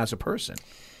leader and as a person?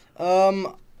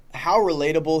 How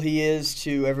relatable he is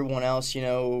to everyone else,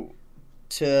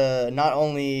 to not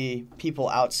only people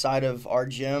outside of our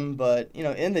gym, but,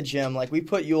 in the gym. We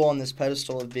put Yul on this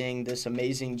pedestal of being this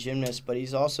amazing gymnast, but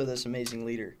he's also this amazing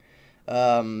leader.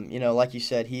 Like you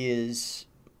said, he is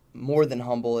more than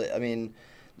humble. I mean,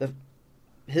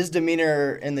 his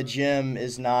demeanor in the gym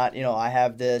is not, I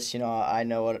have this, I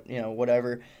know what,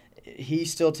 whatever. He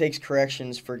still takes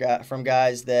corrections from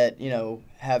guys that,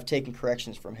 have taken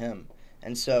corrections from him.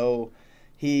 And so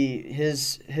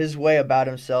his way about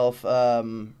himself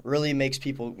really makes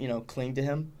people, cling to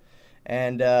him.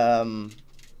 And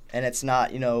it's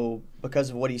not, because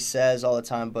of what he says all the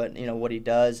time, but, what he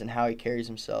does and how he carries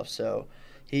himself. So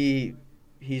he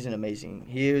was an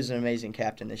amazing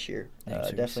captain this year.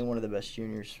 Definitely one of the best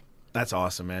juniors. That's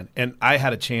awesome, man. And I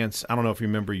had a chance, I don't know if you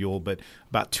remember, Yul, but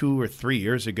about 2 or 3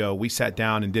 years ago, we sat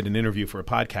down and did an interview for a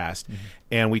podcast,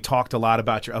 and we talked a lot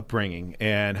about your upbringing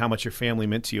and how much your family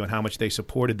meant to you and how much they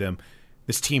supported them.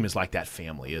 This team is like that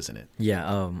family, isn't it?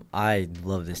 Yeah, I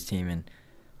love this team, and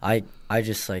I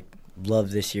just,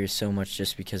 love this year so much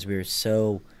just because we were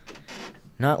so,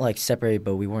 not, separated,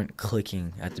 but we weren't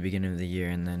clicking at the beginning of the year,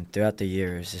 and then throughout the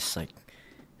year, it was just,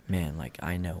 man,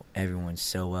 I know everyone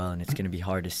so well, and it's going to be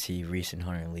hard to see Reese and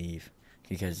Hunter leave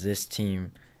because this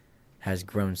team has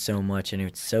grown so much, and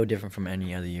it's so different from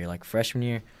any other year. Freshman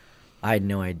year, I had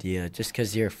no idea. Just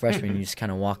because you're a freshman, you're just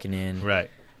kind of walking in. Right.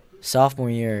 Sophomore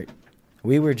year,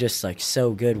 we were just,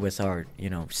 so good with our,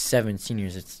 7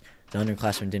 seniors. The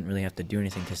underclassmen didn't really have to do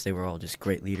anything because they were all just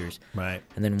great leaders. Right.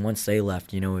 And then once they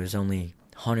left, it was only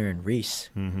Hunter and Reese.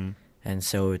 Mm-hmm. And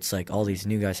so it's all these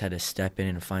new guys had to step in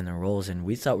and find their roles. And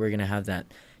we thought we were going to have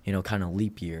that, kind of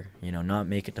leap year, not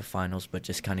make it to finals, but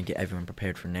just kind of get everyone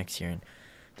prepared for next year. And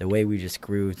the way we just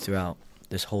grew throughout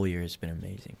this whole year has been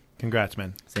amazing. Congrats,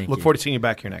 man. Thank you. Look forward to seeing you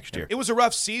back here next year. It was a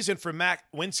rough season for Matt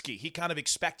Winsky. He kind of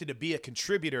expected to be a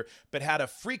contributor, but had a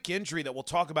freak injury that we'll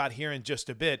talk about here in just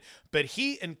a bit. But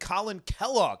he and Colin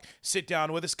Kellogg sit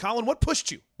down with us. Colin, what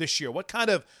pushed you this year? What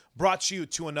kind of brought you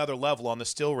to another level on the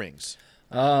still rings?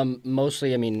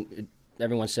 Mostly,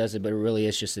 everyone says it, but it really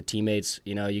is just the teammates.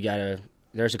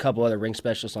 There's a couple other ring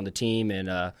specialists on the team,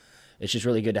 and it's just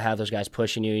really good to have those guys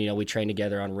pushing you. We train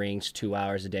together on rings 2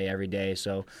 hours a day, every day.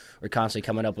 So we're constantly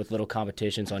coming up with little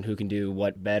competitions on who can do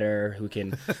what better, who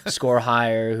can score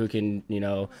higher, who can,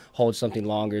 hold something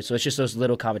longer. So it's just those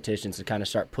little competitions that kind of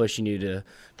start pushing you to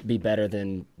be better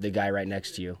than the guy right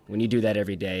next to you. When you do that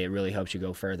every day, it really helps you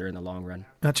go further in the long run.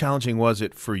 How challenging was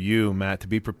it for you, Matt, to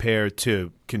be prepared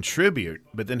to contribute,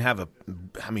 but then have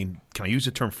can I use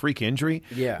the term freak injury?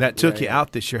 Yeah. That took you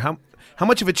out this year. How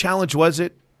much of a challenge was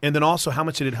it? And then also, how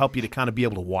much did it help you to kind of be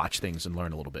able to watch things and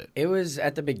learn a little bit? It was,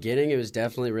 at the beginning, it was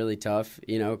definitely really tough,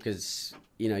 because,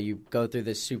 you go through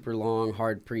this super long,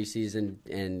 hard preseason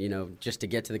and, just to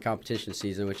get to the competition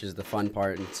season, which is the fun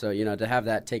part. And so, to have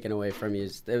that taken away from you,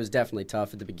 it was definitely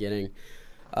tough at the beginning.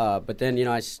 But then,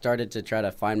 I started to try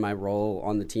to find my role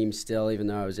on the team still, even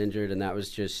though I was injured, and that was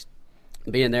just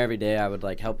being there every day. I would,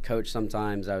 help coach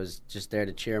sometimes. I was just there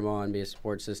to cheer them on, be a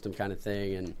support system kind of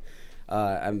thing, and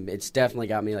it's definitely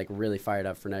got me really fired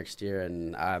up for next year,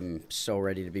 and I'm so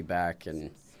ready to be back.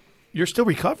 And You're still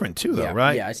recovering too, though, yeah,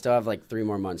 right? Yeah, I still have like 3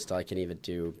 more months till I can even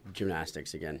do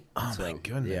gymnastics again. Oh, so, my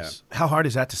goodness. Yeah. How hard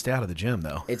is that to stay out of the gym,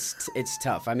 though? It's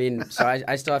tough. I mean, so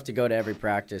I still have to go to every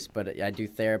practice, but I do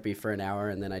therapy for an hour,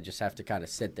 and then I just have to kind of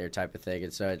sit there type of thing.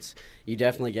 And so you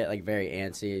definitely get like very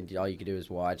antsy, and all you can do is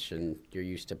watch, and you're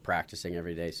used to practicing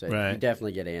every day. So you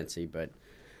definitely get antsy, but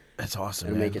that's awesome.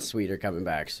 It'll make it sweeter coming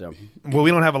back. So, well, we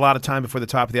don't have a lot of time before the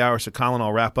top of the hour, so Colin,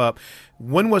 I'll wrap up.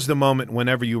 When was the moment,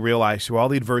 whenever you realized through all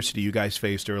the adversity you guys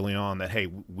faced early on, that hey,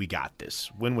 we got this?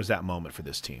 When was that moment for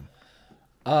this team?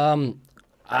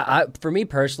 For me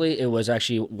personally, it was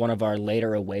actually one of our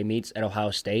later away meets at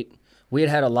Ohio State. We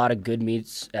had a lot of good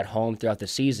meets at home throughout the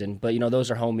season, but,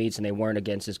 those are home meets and they weren't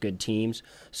against as good teams.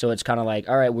 So it's kind of like,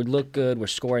 all right, we look good, we're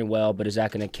scoring well, but is that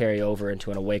going to carry over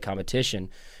into an away competition?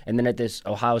 And then at this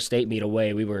Ohio State meet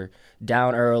away, we were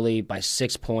down early by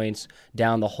 6 points,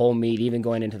 down the whole meet, even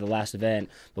going into the last event.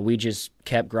 But we just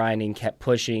kept grinding, kept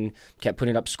pushing, kept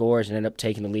putting up scores, and ended up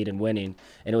taking the lead and winning.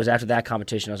 And it was after that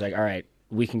competition I was like, all right,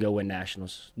 we can go win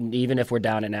nationals. Even if we're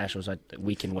down at nationals,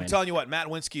 we can win. I'm telling you what, Matt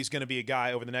Winsky is going to be a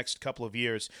guy over the next couple of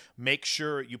years. Make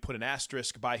sure you put an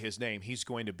asterisk by his name. He's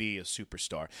going to be a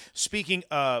superstar. Speaking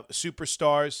of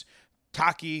superstars,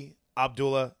 Taki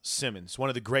Abdullah Simmons, one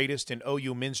of the greatest in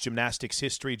OU men's gymnastics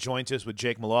history, joins us with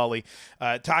Jake Mullally.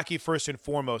 Taki, first and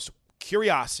foremost,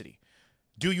 curiosity.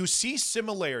 Do you see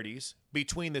similarities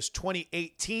between this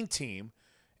 2018 team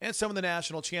and some of the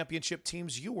national championship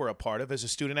teams you were a part of as a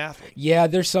student athlete? Yeah,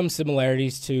 there's some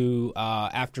similarities to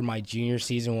after my junior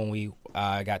season when we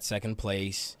got second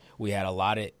place. We had a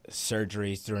lot of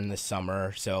surgeries during the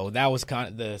summer, so that was kind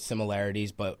of the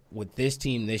similarities. But with this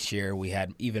team this year, we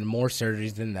had even more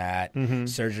surgeries than that,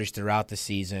 surgeries throughout the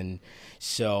season.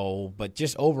 So, but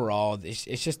just overall,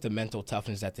 it's just the mental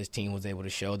toughness that this team was able to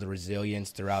show, the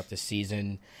resilience throughout the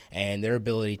season, and their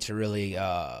ability to really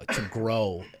to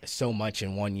grow so much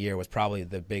in 1 year was probably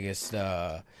the biggest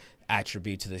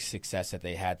attribute to the success that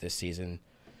they had this season.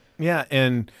 Yeah,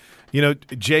 and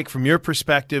Jake, from your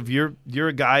perspective, you're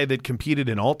a guy that competed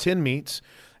in all 10 meets,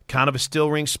 kind of a still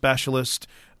ring specialist.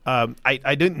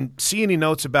 I didn't see any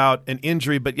notes about an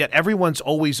injury, but yet everyone's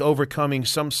always overcoming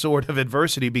some sort of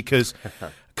adversity because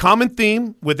common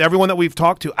theme with everyone that we've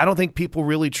talked to, I don't think people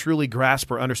really truly grasp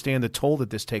or understand the toll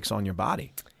that this takes on your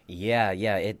body. Yeah.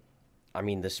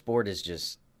 The sport is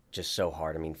just so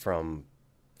hard. I mean, from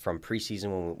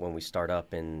preseason when we start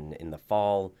up in the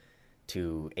fall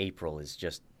to April is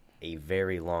just a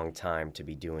very long time to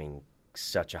be doing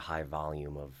such a high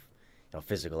volume of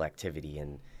physical activity,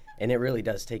 and it really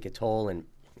does take a toll. And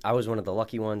I was one of the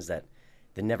lucky ones that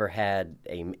never had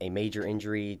a major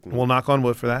injury. We'll knock on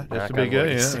wood for that. Just to be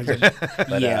good,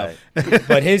 yeah.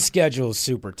 But his schedule is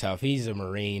super tough. He's a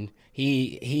Marine.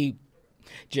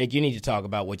 Jake, you need to talk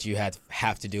about what you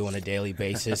have to do on a daily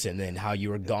basis, and then how you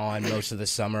were gone most of the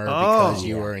summer because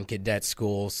you were in cadet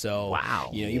school. So,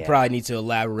 you probably need to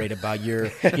elaborate about your,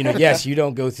 yes, you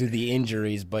don't go through the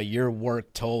injuries, but your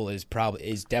work toll is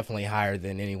definitely higher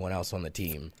than anyone else on the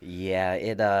team. Yeah,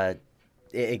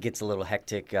 it gets a little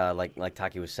hectic. Like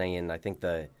Taki was saying, I think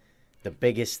the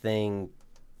biggest thing,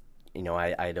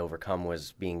 I'd overcome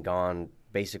was being gone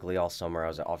basically all summer. I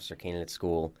was an officer candidate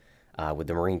school with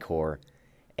the Marine Corps.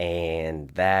 And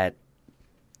that,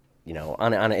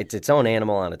 it's its own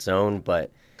animal on its own,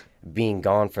 but being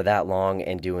gone for that long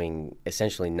and doing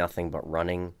essentially nothing but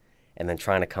running and then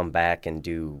trying to come back and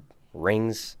do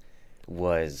rings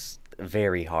was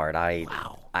very hard. I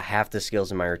half the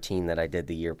skills in my routine that I did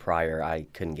the year prior, I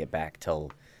couldn't get back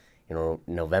till,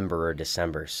 November or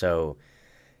December. So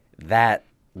that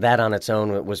on its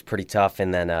own was pretty tough.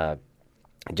 And then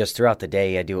just throughout the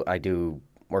day, I do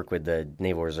work with the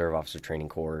Naval Reserve Officer Training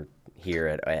Corps here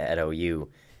at OU,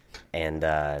 and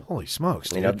holy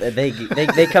smokes, dude.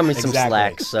 They come in some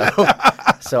slack,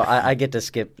 so I get to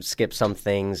skip some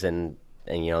things, and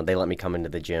they let me come into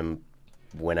the gym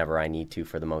whenever I need to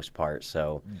for the most part.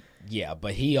 So yeah,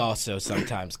 but he also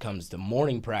sometimes comes to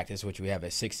morning practice, which we have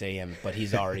at 6 a.m. But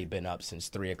he's already been up since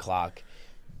 3 o'clock.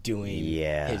 Doing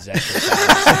his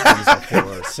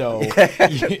exercise. So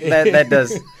that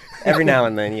does every now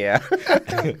and then, yeah.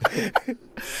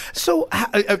 So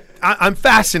I'm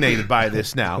fascinated by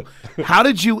this now. How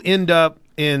did you end up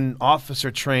in officer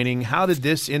training? How did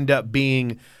this end up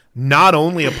being not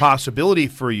only a possibility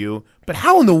for you, but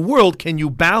how in the world can you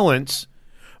balance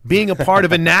being a part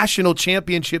of a national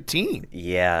championship team?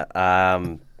 Yeah,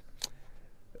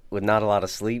 with not a lot of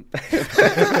sleep for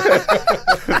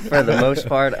the most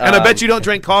part. And I bet you don't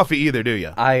drink coffee either, do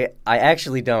you? I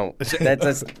actually don't.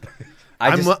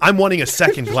 I'm wanting a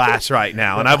second glass right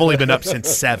now, and I've only been up since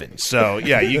 7. So,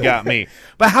 yeah, you got me.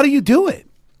 But how do you do it?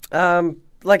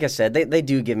 like I said, they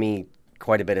do give me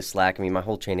quite a bit of slack. I mean, my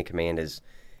whole chain of command is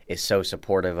so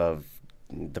supportive of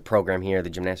the program here, the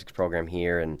gymnastics program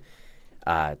here, and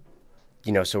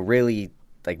so really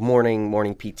like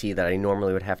morning PT that I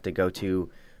normally would have to go to,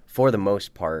 for the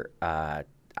most part, I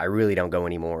really don't go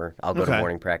anymore. I'll go to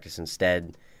morning practice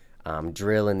instead.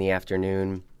 Drill in the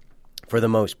afternoon, for the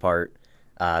most part.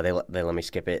 They let me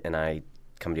skip it, and I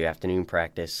come to afternoon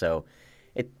practice. So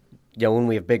when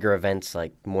we have bigger events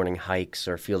like morning hikes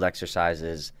or field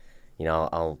exercises,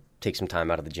 I'll take some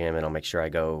time out of the gym, and I'll make sure I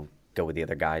go with the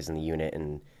other guys in the unit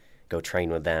and go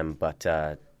train with them. But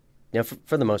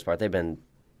for the most part, they've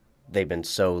been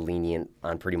so lenient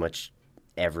on pretty much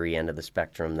every end of the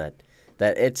spectrum that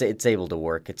it's able to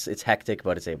work. It's hectic,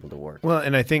 but it's able to work. Well,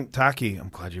 and I think, Taki, I'm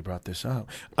glad you brought this up.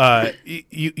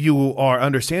 You are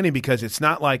understanding, because it's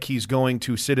not like he's going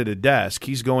to sit at a desk.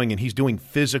 He's going and he's doing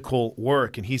physical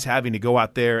work, and he's having to go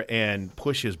out there and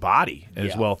push his body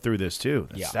as well through this too.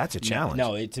 That's a challenge.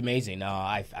 No, it's amazing.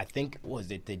 I think,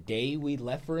 was it the day we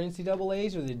left for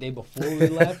NCAAs or the day before we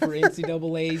left for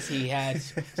NCAAs, he had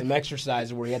some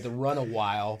exercises where he had to run a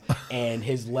while, and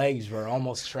his legs were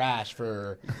almost trash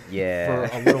for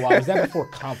a little while. Was that before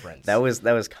conference? That was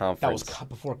conference. That was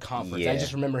before conference. Yeah. I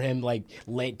just remember him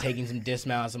late taking some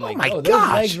dismounts. I'm like, those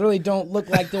legs really don't look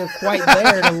like they're quite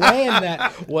there to land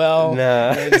that well. No.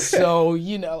 And so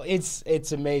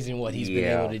it's amazing what he's been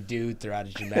able to do throughout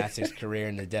his gymnastics career,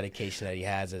 and the dedication that he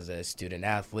has as a student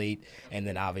athlete, and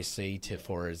then obviously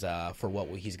for what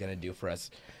he's going to do for us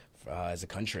as a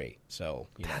country. So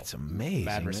that's amazing.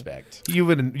 Mad respect. You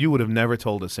would have never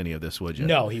told us any of this, would you?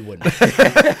 No, he wouldn't.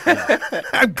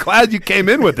 I'm glad you came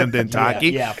in with him then,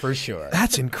 Taki. Yeah, for sure.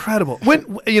 That's incredible.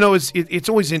 When it's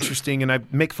always interesting, and I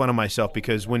make fun of myself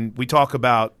because when we talk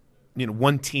about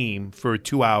one team for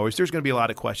 2 hours, there's going to be a lot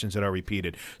of questions that are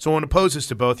repeated. So I want to pose this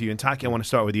to both of you, and Taki, I want to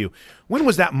start with you. When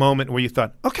was that moment where you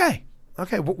thought, okay,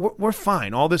 we're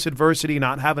fine. All this adversity,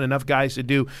 not having enough guys to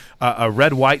do a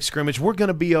red-white scrimmage, we're going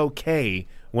to be okay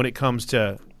when it comes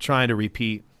to trying to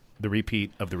repeat the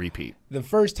repeat of the repeat? The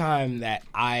first time that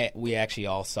we actually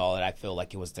all saw it, I feel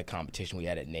like it was the competition we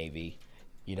had at Navy,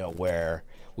 where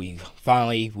we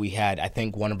had, I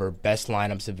think, one of our best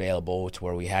lineups available, to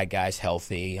where we had guys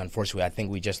healthy. Unfortunately, I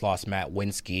think we just lost Matt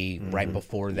Winsky right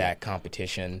before that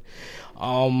competition.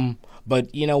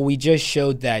 But, we just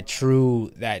showed that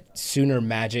Sooner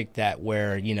magic, that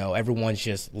where, everyone's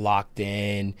just locked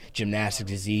in,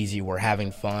 gymnastics is easy, we're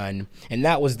having fun. And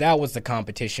that was the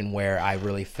competition where I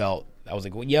really felt, I was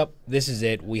like, well, yep, this is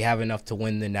it. We have enough to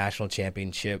win the national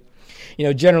championship.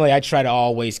 Generally I try to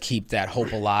always keep that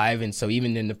hope alive, and so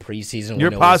even in the preseason,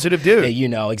 you're a positive dude.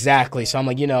 Exactly. So I'm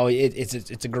like,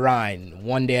 it's a grind,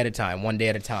 one day at a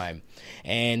time.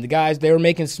 And the guys, they were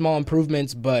making small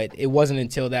improvements, but it wasn't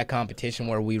until that competition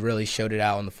where we really showed it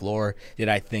out on the floor that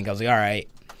I was like, all right,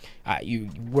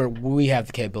 we have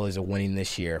the capabilities of winning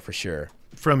this year for sure.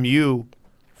 From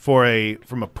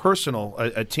a personal,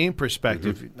 a team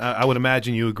perspective, I would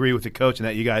imagine you agree with the coach in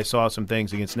that you guys saw some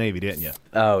things against Navy, didn't you?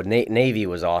 Oh, Navy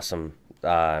was awesome.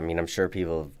 I'm sure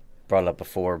people have brought it up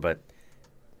before, but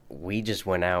we just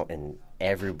went out and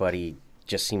everybody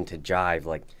just seemed to jive.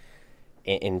 Like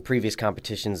in previous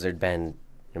competitions, there'd been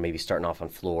maybe starting off on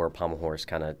floor, pommel horse,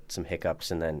 kind of some hiccups,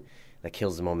 and then that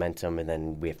kills the momentum, and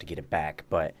then we have to get it back.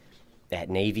 But at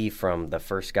Navy, from the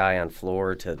first guy on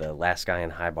floor to the last guy in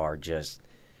high bar,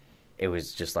 it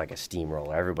was just like a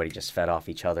steamroller. Everybody just fed off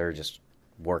each other, just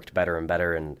worked better and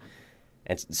better, and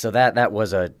so that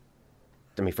was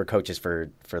for coaches, for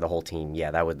the whole team,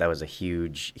 that was a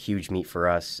huge meet for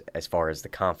us as far as the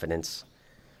confidence.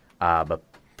 But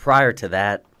prior to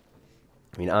that,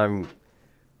 I'm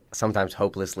sometimes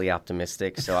hopelessly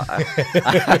optimistic, so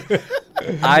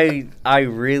I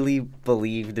really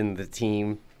believed in the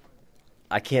team.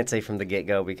 I can't say from the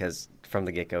get-go, because from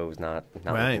the get-go it was not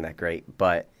looking that great,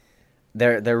 but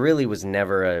there really was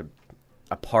never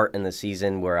a part in the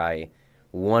season where I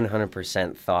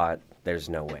 100% thought there's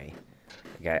no way.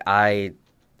 Okay,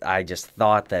 I just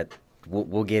thought that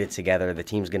we'll get it together. The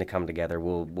team's going to come together.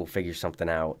 We'll figure something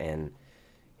out, and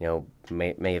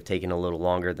may have taken a little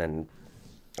longer than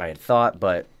I had thought,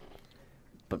 but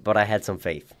I had some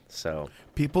faith. So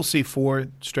people see 4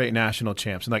 straight national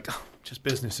champs and just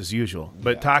business as usual.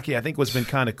 But Taki, I think what's been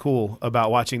kind of cool about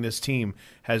watching this team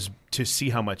has to see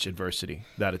how much adversity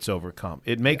that it's overcome.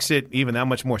 It makes it even that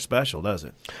much more special, does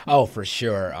it? Oh, for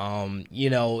sure.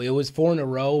 It was 4 in a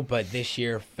row, but this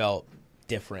year felt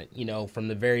different. From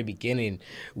the very beginning,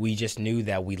 we just knew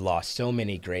that we lost so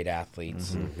many great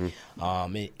athletes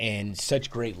and such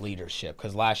great leadership,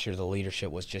 because last year the leadership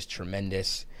was just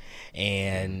tremendous.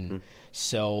 And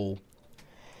so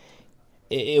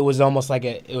it was almost like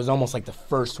the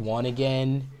first one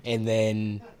again,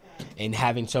 and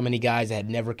having so many guys that had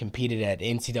never competed at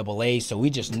NCAA, so we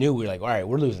just knew, we were like, all right,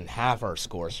 we're losing half our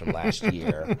scores from last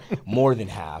year, more than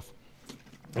half.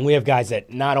 And we have guys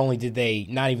that not only did they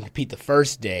not even compete the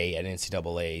first day at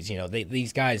NCAAs,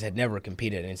 these guys had never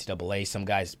competed at NCAA. Some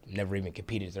guys never even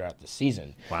competed throughout the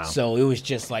season. Wow. So it was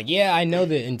just like, yeah, I know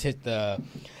that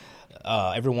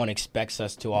everyone expects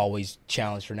us to always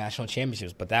challenge for national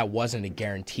championships, but that wasn't a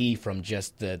guarantee from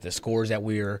just the scores that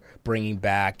we were bringing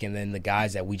back, and then the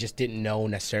guys that we just didn't know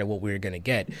necessarily what we were going to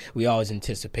get. We always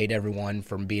anticipate everyone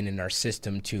from being in our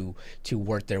system to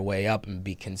work their way up and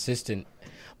be consistent.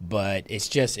 But it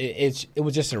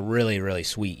was just a really, really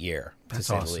sweet year. That's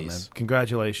to say awesome, the man. least.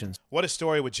 Congratulations. What a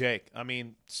story with Jake. I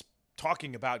mean,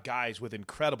 talking about guys with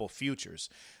incredible futures.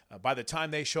 By the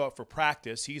time they show up for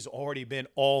practice, he's already been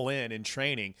all in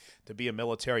training to be a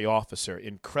military officer.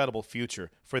 Incredible future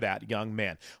for that young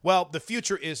man. Well, the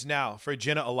future is now for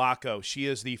Jenna Alako. She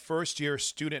is the first-year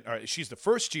she's the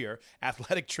first-year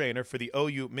athletic trainer for the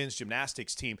OU men's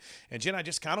gymnastics team. And Jenna, I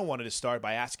just kind of wanted to start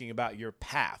by asking about your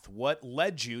path. What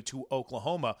led you to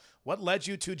Oklahoma? What led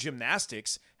you to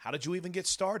gymnastics? How did you even get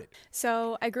started?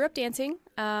 So I grew up dancing,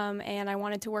 and I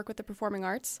wanted to work with the performing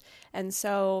arts. And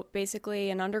so basically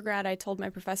in undergrad, I told my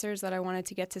professors that I wanted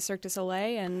to get to Cirque du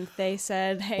Soleil, and they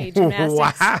said, hey,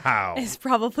 gymnastics is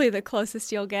probably the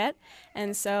closest you'll get.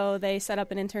 And so they set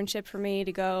up an internship for me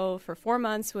to go for 4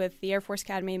 months with the Air Force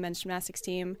Academy men's gymnastics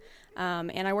team.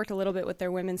 And I worked a little bit with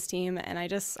their women's team, and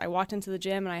I walked into the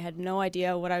gym and I had no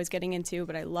idea what I was getting into,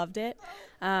 but I loved it.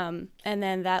 And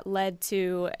then that led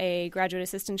to a graduate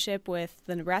assistantship with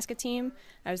the Nebraska team.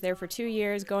 I was there for 2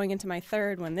 years, going into my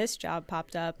third when this job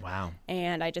popped up. Wow.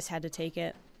 And I just had to take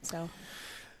it. So.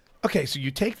 Okay, so you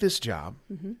take this job.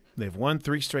 Mm-hmm. They've won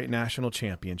 3 straight national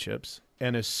championships.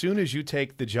 And as soon as you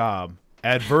take the job,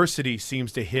 adversity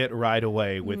seems to hit right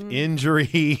away with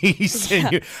injuries. Yeah.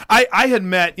 And I had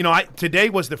met, today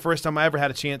was the first time I ever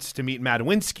had a chance to meet Matt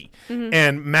Winsky. Mm-hmm.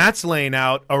 And Matt's laying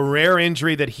out a rare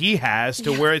injury that he has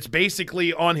to where it's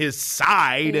basically on his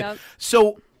side. Yep.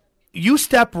 So you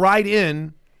step right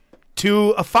in to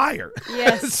a fire.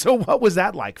 Yes. So what was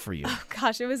that like for you? Oh,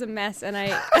 gosh, it was a mess. And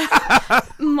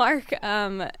Mark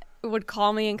would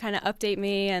call me and kind of update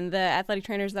me, and the athletic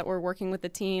trainers that were working with the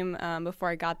team before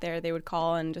I got there, they would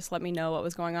call and just let me know what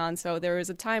was going on. So there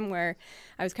was a time where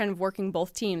I was kind of working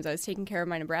both teams. I was taking care of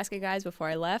my Nebraska guys before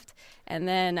I left, and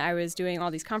then I was doing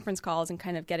all these conference calls and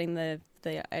kind of getting the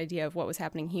idea of what was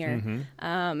happening here.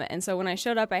 Mm-hmm. And so when I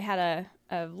showed up, I had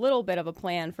a little bit of a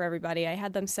plan for everybody. I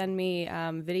had them send me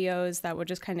videos that would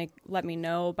just kind of let me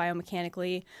know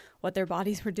biomechanically what their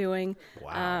bodies were doing.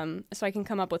 Wow. So I can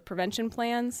come up with prevention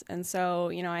plans. And so,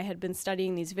 I had been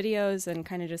studying these videos and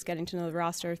kind of just getting to know the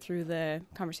roster through the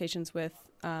conversations with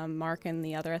Mark and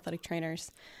the other athletic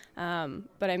trainers.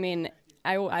 But I mean,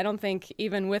 I don't think,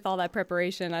 even with all that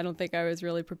preparation, I don't think I was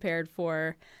really prepared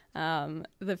for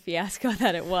the fiasco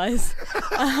that it was.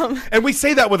 And we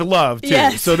say that with love, too.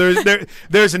 Yes. So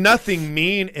there's nothing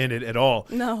mean in it at all.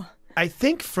 No. I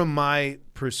think from my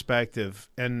perspective,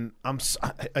 and I'm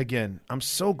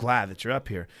so glad that you're up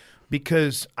here,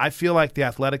 because I feel like the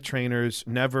athletic trainers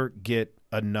never get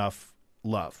enough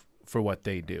love for what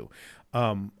they do.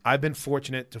 I've been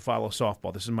fortunate to follow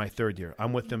softball. This is my 3rd year.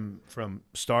 I'm with them from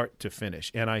start to finish.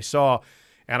 And I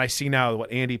see now what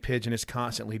Andy Pigeon is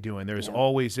constantly doing. There's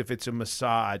always, if it's a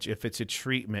massage, if it's a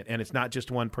treatment, and it's not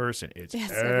just one person, it's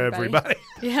everybody.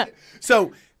 Yeah.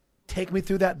 So take me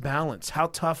through that balance. How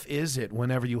tough is it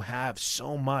whenever you have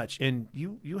so much? And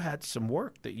you had some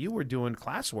work that you were doing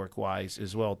classwork-wise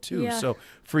as well, too. Yeah. So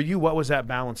for you, what was that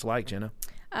balance like, Jenna?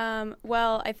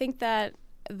 Well, I think that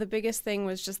the biggest thing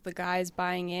was just the guys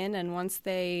buying in, and once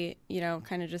they,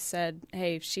 kind of just said,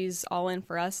 hey, she's all in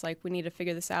for us, like, we need to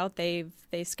figure this out, they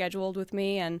scheduled with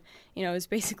me, and, it was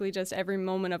basically just every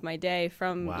moment of my day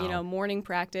from, morning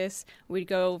practice, we'd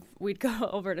go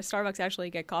over to Starbucks,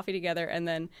 actually get coffee together, and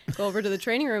then go over to the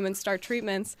training room and start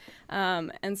treatments,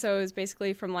 and so it was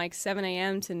basically from like 7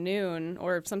 a.m. to noon,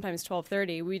 or sometimes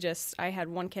 12:30, I had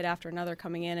one kid after another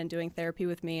coming in and doing therapy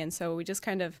with me, and so we just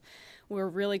kind of were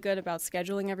really good about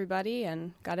scheduling everybody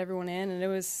and got everyone in, and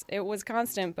it was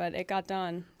constant, but it got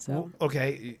done. So well,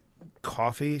 okay,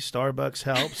 coffee, Starbucks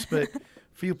helps, but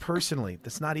for you personally,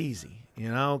 that's not easy,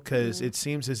 because it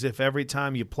seems as if every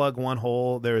time you plug one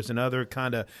hole, there's another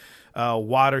kind of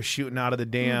water shooting out of the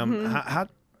dam. Mm-hmm. How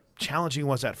challenging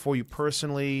was that for you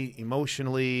personally,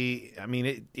 emotionally? I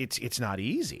mean, it's not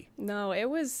easy. No, it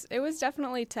was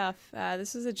definitely tough.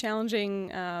 This was a challenging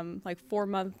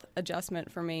 4-month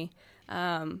adjustment for me.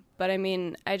 But I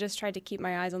mean, I just tried to keep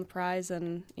my eyes on the prize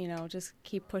and, just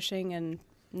keep pushing and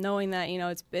knowing that,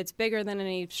 it's bigger than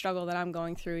any struggle that I'm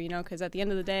going through, because at the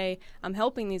end of the day, I'm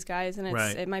helping these guys and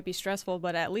it might be stressful,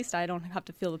 but at least I don't have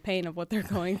to feel the pain of what they're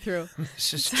going through.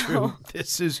 This is true.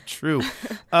 This is true.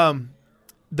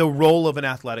 The role of an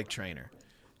athletic trainer,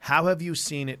 how have you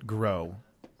seen it grow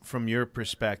from your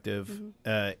perspective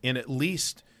in at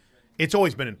least, it's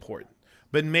always been important,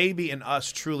 but maybe in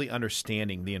us truly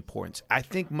understanding the importance. I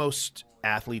think most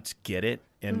athletes get it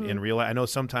and realize. I know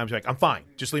sometimes you're like, I'm fine,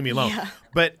 just leave me alone. Yeah.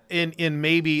 But in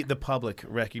maybe the public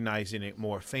recognizing it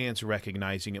more, fans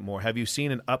recognizing it more, have you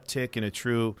seen an uptick in a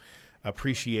true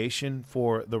appreciation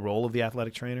for the role of the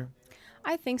athletic trainer?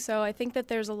 I think so. I think that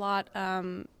there's a lot,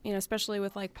 especially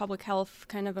with like public health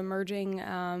kind of emerging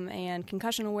and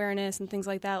concussion awareness and things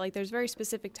like that. Like there's very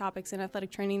specific topics in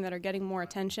athletic training that are getting more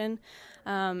attention.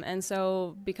 And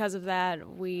so because of that,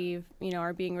 we,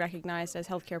 are being recognized as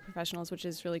healthcare professionals, which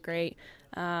is really great.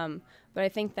 But I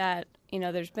think that,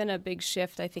 there's been a big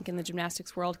shift, I think, in the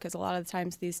gymnastics world because a lot of the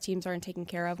times these teams aren't taken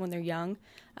care of when they're young.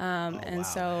 So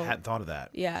I hadn't thought of that.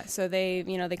 Yeah, so they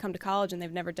come to college and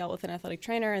they've never dealt with an athletic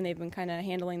trainer and they've been kind of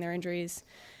handling their injuries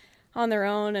on their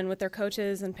own and with their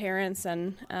coaches and parents.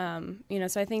 And,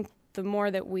 so I think the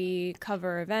more that we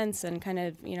cover events and kind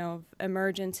of,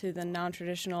 emerge into the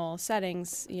non-traditional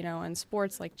settings, and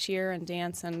sports like cheer and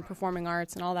dance and performing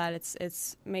arts and all that,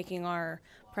 it's making our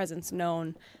presence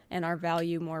known and our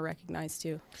value more recognized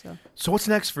too. So what's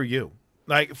next for you?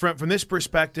 Like from this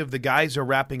perspective, the guys are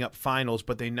wrapping up finals,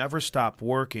 but they never stop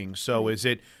working. So is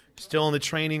it still in the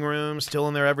training room, still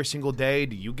in there every single day?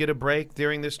 Do you get a break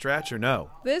during this stretch or no?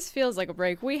 This feels like a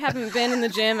break. We haven't been in the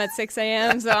gym at 6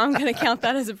 a.m., so I'm going to count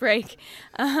that as a break.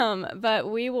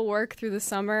 But we will work through the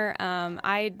summer.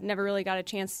 I never really got a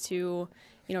chance to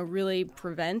really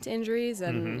prevent injuries.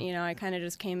 And, I kind of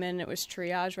just came in. It was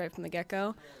triage right from the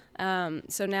get-go.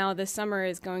 So now this summer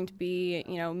is going to be,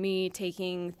 me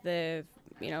taking the,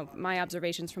 my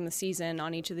observations from the season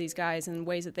on each of these guys and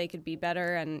ways that they could be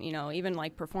better and, even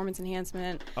like performance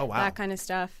enhancement, that kind of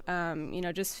stuff.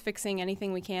 Just fixing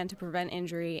anything we can to prevent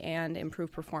injury and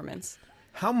improve performance.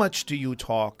 How much do you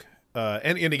talk?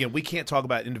 And again, we can't talk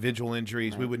about individual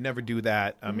injuries. Right. We would never do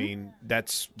that. I mean,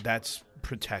 that's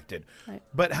protected. Right.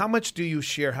 But how much do you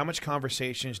share? How much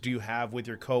conversations do you have with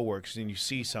your coworkers and you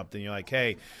see something? You're like,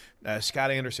 hey,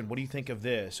 Scott Anderson, what do you think of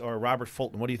this? Or Robert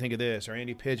Fulton, what do you think of this? Or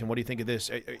Andy Pigeon, what do you think of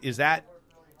this? Is that?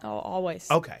 Oh,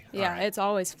 always. Okay. Yeah, right. It's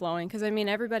always flowing because,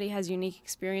 everybody has unique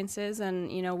experiences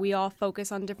and, we all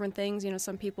focus on different things.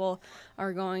 Some people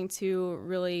are going to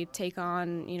really take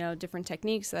on, different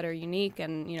techniques that are unique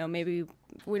and, maybe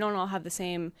we don't all have the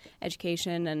same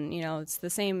education and, it's the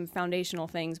same foundational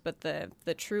things, but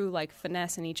the true, like,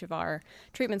 finesse in each of our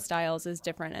treatment styles is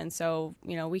different. And so,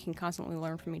 we can constantly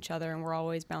learn from each other and we're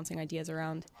always bouncing ideas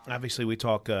around. Obviously, we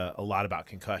talk a lot about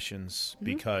concussions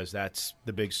because that's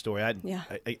the big story.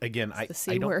 It's the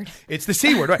C word. It's the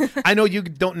C word, right? I know you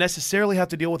don't necessarily have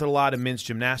to deal with a lot of men's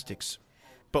gymnastics,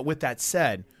 but with that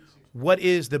said, what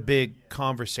is the big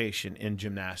conversation in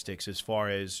gymnastics as far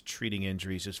as treating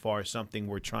injuries, as far as something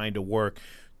we're trying to work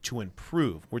to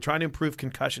improve? We're trying to improve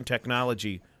concussion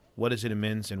technology. What is it in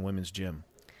men's and women's gym?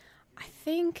 I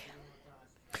think...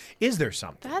 Is there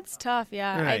something? That's tough,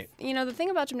 yeah. Right. The thing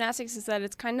about gymnastics is that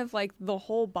it's kind of like the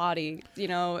whole body,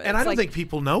 And I don't think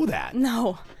people know that.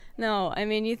 No.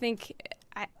 You think...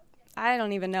 I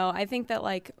don't even know. I think that,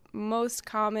 like, most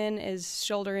common is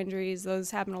shoulder injuries.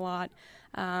 Those happen a lot.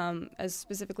 As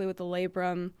specifically with the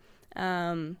labrum.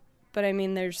 But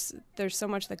there's so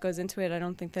much that goes into it. I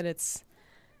don't think that it's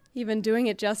even doing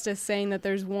it justice saying that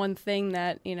there's one thing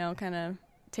that, kind of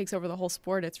takes over the whole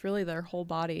sport. It's really their whole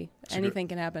body. Anything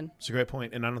can happen. It's a great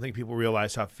point, and I don't think people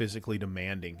realize how physically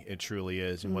demanding it truly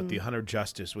is, and what the Hunter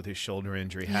Justice with his shoulder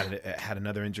injury had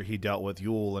another injury he dealt with,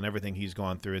 Yule, and everything he's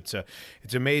gone through. It's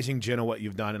amazing, Jenna, what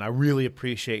you've done, and I really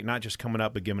appreciate not just coming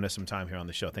up but giving us some time here on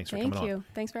the show. Thanks for coming on. Thank you.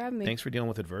 Thanks for having me. Thanks for dealing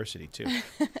with adversity too.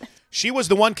 She was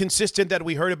the one consistent that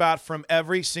we heard about from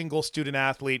every single student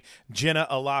athlete, Jenna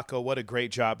Alako. What a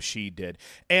great job she did,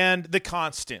 and the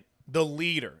constant. The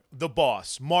leader, the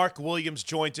boss, Mark Williams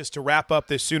joins us to wrap up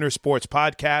this Sooner Sports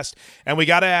podcast. And we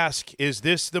got to ask, is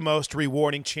this the most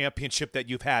rewarding championship that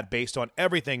you've had based on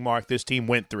everything, Mark, this team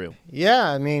went through?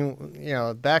 Yeah,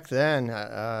 back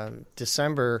then,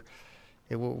 December,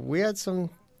 we had some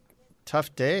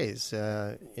tough days.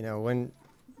 When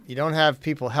you don't have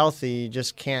people healthy, you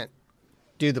just can't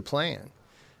do the plan.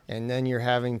 And then you're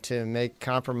having to make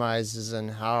compromises on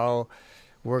how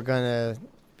we're going to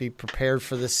be prepared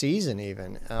for the season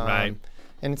even.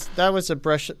 And that was a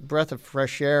breath of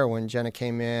fresh air when Jenna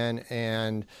came in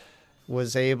and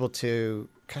was able to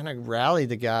kind of rally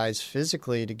the guys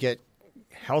physically to get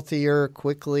healthier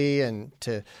quickly and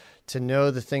to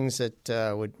know the things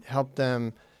that would help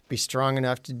them be strong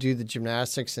enough to do the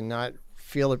gymnastics and not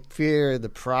fear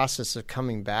the process of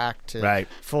coming back to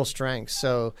full strength.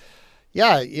 So,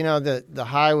 yeah, the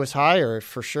high was higher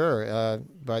for sure,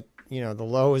 but the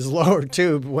low is lower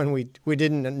too when we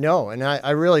didn't know. And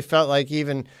I really felt like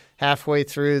even halfway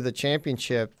through the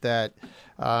championship that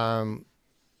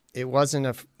it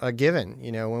wasn't a given.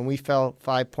 When we fell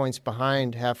 5 points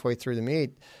behind halfway through the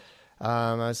meet,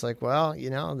 I was like, well,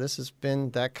 this has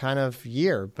been that kind of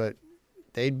year. But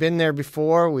they'd been there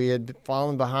before. We had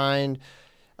fallen behind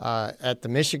at the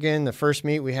Michigan, the first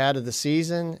meet we had of the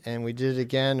season, and we did it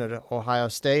again at Ohio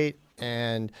State.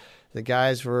 And the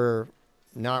guys were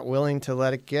not willing to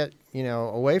let it get,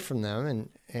 away from them.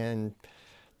 And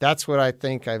that's what I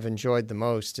think I've enjoyed the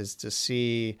most, is to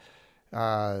see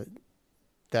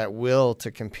that will to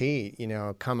compete,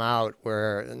 come out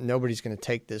where nobody's going to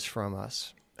take this from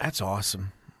us. That's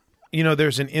awesome.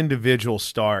 There's an individual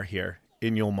star here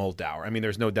in Yul Moldauer. I mean,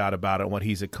 there's no doubt about it, what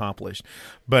he's accomplished.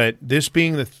 But this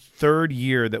being the third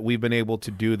year that we've been able to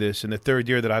do this, and the third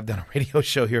year that I've done a radio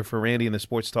show here for Randy and the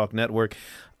Sports Talk Network,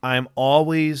 I'm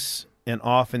always and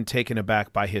often taken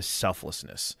aback by his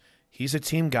selflessness. He's a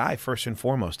team guy first and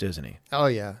foremost, isn't he? Oh,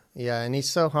 yeah. Yeah, and he's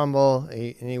so humble,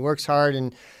 and he works hard.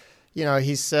 And,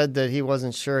 he said that he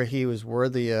wasn't sure he was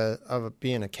worthy of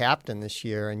being a captain this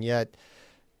year, and yet,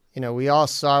 we all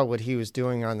saw what he was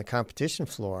doing on the competition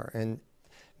floor. And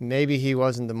maybe he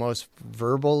wasn't the most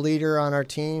verbal leader on our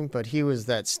team, but he was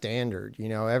that standard.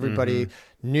 Everybody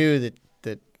knew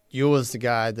that Yul was the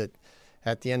guy that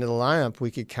at the end of the lineup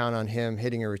we could count on him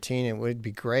hitting a routine and it would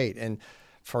be great. And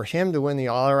for him to win the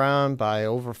all-around by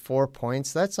over 4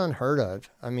 points, that's unheard of.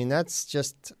 I mean, that's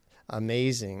just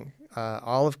amazing.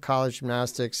 All of college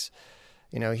gymnastics,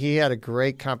 he had a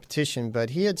great competition, but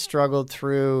he had struggled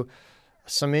through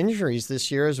some injuries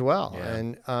this year as well.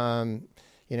 Yeah. And,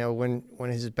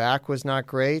 when his back was not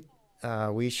great,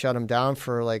 we shut him down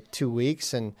for like 2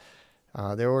 weeks. And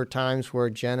there were times where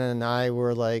Jenna and I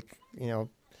were like,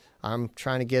 I'm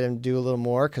trying to get him to do a little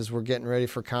more because we're getting ready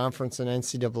for conference and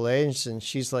NCAA. And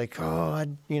she's like,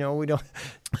 we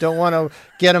don't want to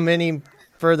get him any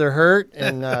further hurt.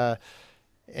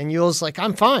 And Yul's like,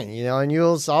 I'm fine, and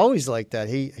Yul's always like that.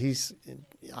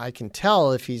 I can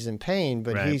tell if he's in pain,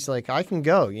 but he's like, I can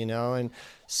go, and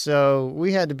so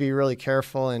we had to be really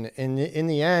careful. And in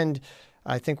the end,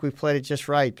 I think we played it just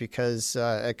right because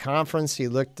at conference he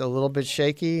looked a little bit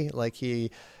shaky, like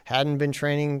he hadn't been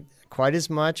training quite as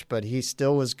much, but he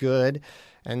still was good.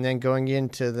 And then going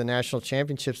into the national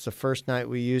championships, the first night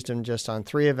we used him just on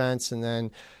 3 events, and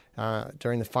then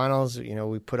during the finals,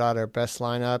 we put out our best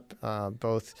lineup.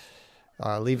 Both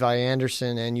Levi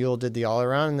Anderson and Yul did the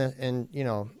all-around, and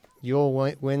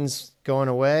Yul wins going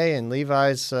away, and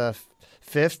Levi's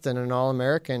 5th and an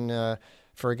All-American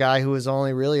for a guy who was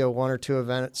only really a 1 or 2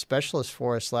 event specialist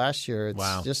for us last year.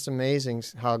 It's just amazing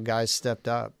how guys stepped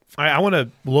up. I want to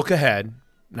look ahead.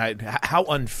 How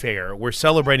unfair. We're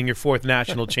celebrating your 4th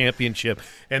national championship,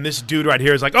 and this dude right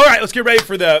here is like, all right, let's get ready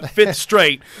for the 5th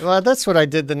straight. Well, that's what I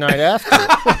did the night after.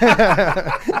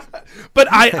 But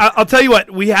I'll tell you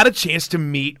what, we had a chance to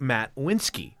meet Matt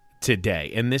Winsky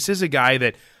today, and this is a guy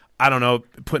that, I don't know,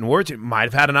 putting words, it might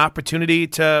have had an opportunity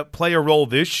to play a role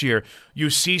this year. You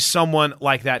see someone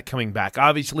like that coming back.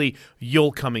 Obviously,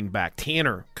 Yul coming back.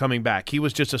 Tanner coming back. He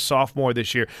was just a sophomore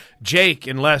this year. Jake,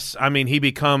 he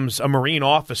becomes a Marine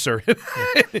officer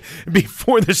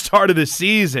before the start of the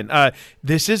season.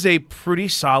 This is a pretty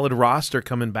solid roster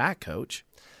coming back, Coach.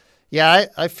 Yeah,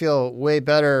 I feel way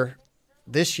better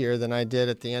this year than I did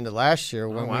at the end of last year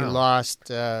when we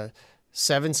lost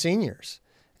 7 seniors.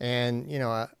 And,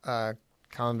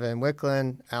 Colin Van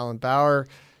Wicklen, Alan Bauer,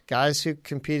 guys who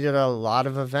competed at a lot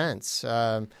of events.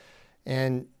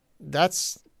 And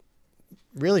that's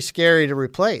really scary to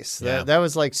replace. Yeah. That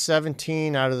was like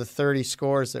 17 out of the 30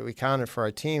 scores that we counted for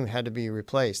our team had to be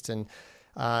replaced. And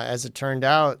as it turned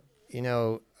out,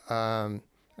 a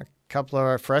couple of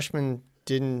our freshmen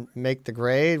didn't make the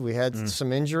grade. We had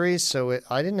some injuries, so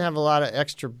I didn't have a lot of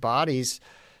extra bodies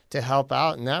to help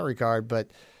out in that regard.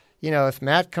 But if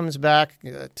Matt comes back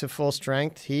to full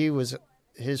strength,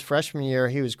 his freshman year,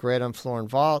 he was great on floor and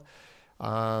vault.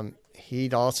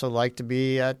 He'd also like to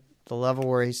be at the level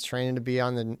where he's training to be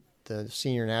on the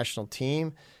senior national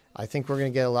team. I think we're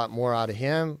going to get a lot more out of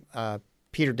him.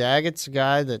 Peter Daggett's a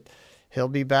guy that he'll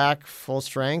be back full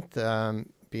strength,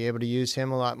 be able to use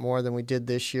him a lot more than we did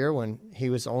this year when he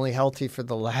was only healthy for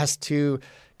the last 2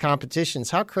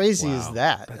 competitions. How crazy is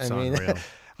that? That's unreal.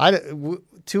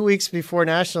 2 weeks before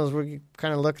nationals, we're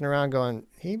kind of looking around going,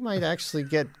 he might actually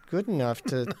get good enough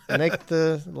to make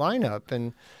the lineup.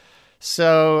 And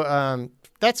so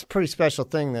that's a pretty special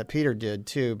thing that Peter did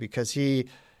too, because he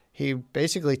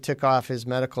basically took off his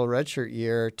medical redshirt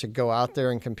year to go out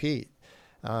there and compete.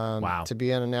 Wow. To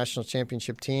be on a national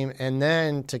championship team, and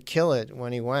then to kill it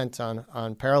when he went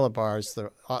on parallel bars.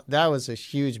 That was a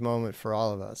huge moment for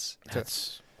all of us.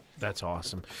 That's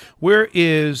awesome. Where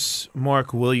is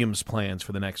Mark Williams' plans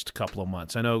for the next couple of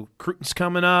months? I know Cruton's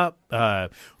coming up.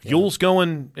 Yule's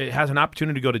going. It has an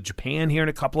opportunity to go to Japan here in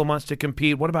a couple of months to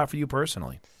compete. What about for you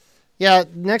personally? Yeah,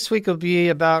 next week will be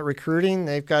about recruiting.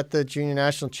 They've got the Junior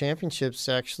National Championships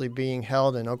actually being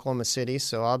held in Oklahoma City,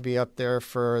 so I'll be up there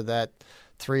for that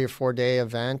 3 or 4 day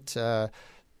event,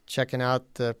 checking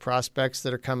out the prospects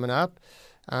that are coming up.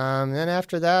 Then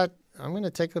after that, I'm going to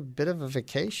take a bit of a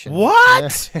vacation.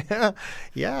 What?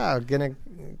 Yeah, I'm going to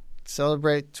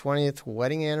celebrate 20th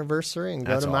wedding anniversary and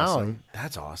go to Maui. Awesome.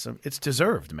 That's awesome. It's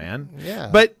deserved, man. Yeah.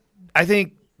 But I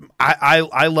think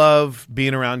I love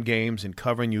being around games and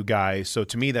covering you guys. So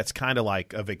to me, that's kind of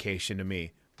like a vacation to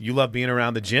me. You love being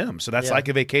around the gym. So that's like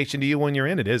a vacation to you when you're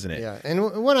in it, isn't it? Yeah.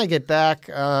 And when I get back,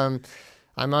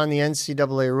 I'm on the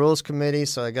NCAA Rules Committee,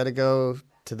 so I got to go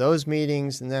to those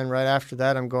meetings. And then right after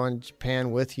that, I'm going to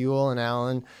Japan with Yule and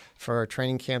Alan for a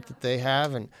training camp that they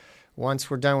have. And once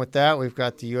we're done with that, we've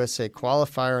got the USA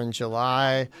Qualifier in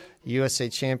July, USA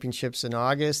Championships in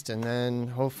August, and then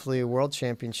hopefully World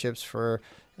Championships for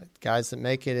guys that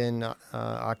make it in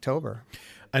October.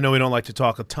 I know we don't like to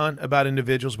talk a ton about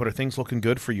individuals, but are things looking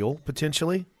good for Yule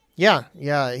potentially? Yeah.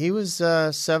 He was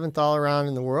 7th all around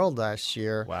in the world last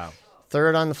year. Wow.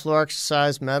 3rd on the floor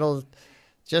exercise medal.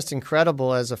 Just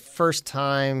incredible as a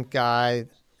first-time guy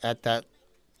at that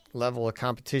level of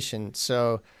competition.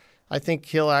 So I think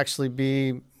he'll actually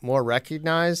be more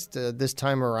recognized this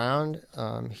time around.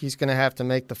 He's going to have to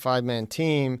make the 5-man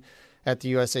team at the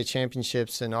USA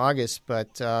Championships in August.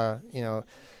 But,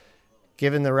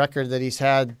 given the record that he's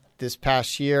had this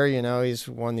past year, he's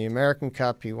won the American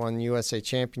Cup. He won the USA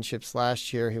Championships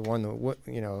last year. He won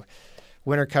the,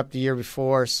 Winter Cup the year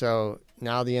before, so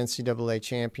now the NCAA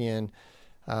champion.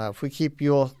 If we keep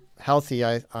Yule healthy,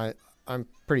 I'm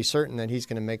pretty certain that he's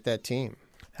going to make that team.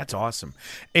 That's awesome.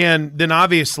 And then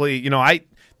obviously,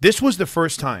 this was the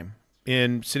first time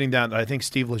in sitting down that I think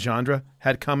Steve Legendre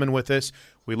had come in with us.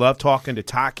 We love talking to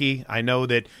Taki. I know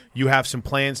that you have some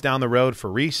plans down the road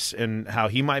for Reese and how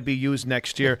he might be used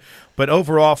next year. But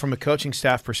overall, from a coaching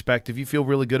staff perspective, you feel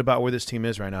really good about where this team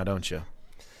is right now, don't you?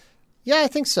 Yeah, I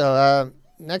think so.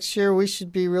 Next year we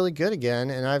should be really good again.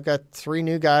 And I've got 3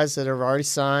 new guys that have already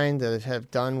signed that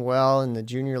have done well in the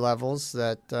junior levels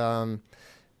that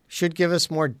should give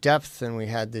us more depth than we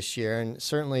had this year. And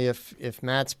certainly if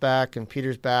Matt's back and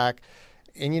Peter's back.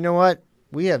 And you know what?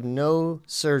 We have no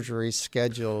surgeries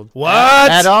scheduled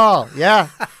at all. Yeah.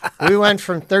 We went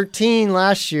from 13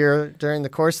 last year during the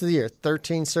course of the year,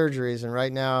 13 surgeries. And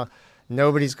right now,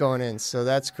 nobody's going in. So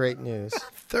that's great news.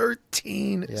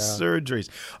 13 surgeries.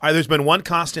 All right, there's been one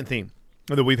constant theme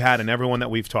that we've had in everyone that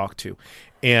we've talked to.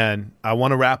 And I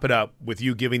want to wrap it up with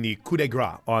you giving the coup de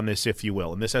grace on this, if you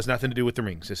will. And this has nothing to do with the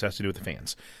rings. This has to do with the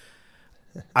fans.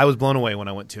 I was blown away when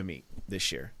I went to a meet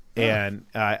this year. And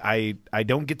I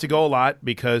don't get to go a lot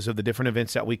because of the different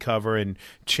events that we cover. And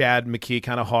Chad McKee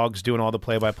kind of hogs doing all the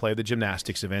play-by-play of the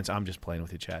gymnastics events. I'm just playing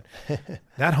with you, Chad.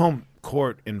 That home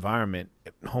court environment,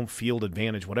 home field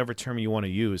advantage, whatever term you want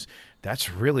to use, that's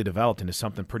really developed into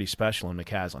something pretty special in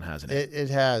McCaslin, hasn't it? It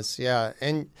has, yeah.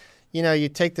 And, you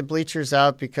take the bleachers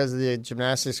out because of the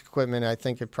gymnastics equipment. I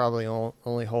think it probably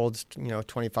only holds,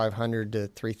 2,500 to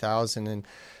 3,000. And,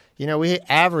 we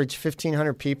average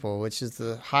 1,500 people, which is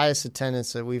the highest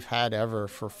attendance that we've had ever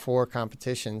for 4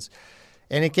 competitions.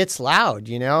 And it gets loud,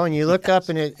 and you look up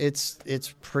and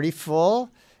it's pretty full.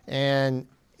 And,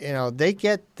 they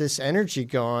get this energy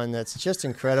going that's just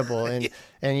incredible. And,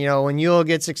 when Yule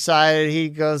gets excited, he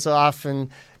goes off and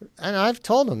I've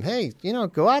told him, hey,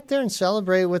 go out there and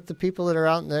celebrate with the people that are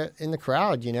out in the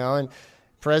crowd, and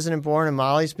President Bourne and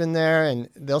Molly's been there, and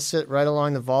they'll sit right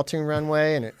along the vaulting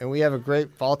runway, and we have a great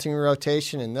vaulting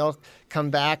rotation, and they'll come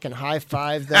back and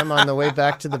high-five them on the way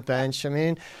back to the bench. I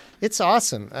mean, it's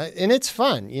awesome, and it's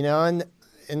fun,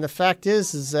 and the fact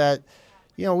is that,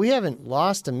 we haven't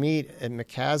lost a meet at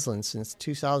McCaslin since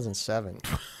 2007.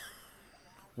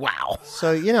 Wow.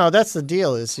 So, that's the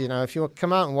deal is, if you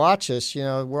come out and watch us,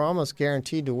 we're almost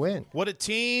guaranteed to win. What a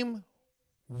team,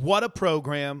 what a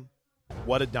program,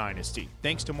 What a dynasty.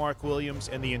 Thanks to Mark Williams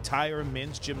and the entire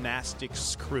men's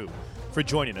gymnastics crew for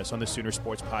joining us on the Sooner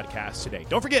Sports Podcast today.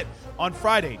 Don't forget, on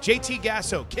Friday, JT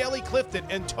Gasso, Kaylee Clifton,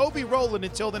 and Toby Rowland.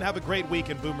 Until then, have a great week,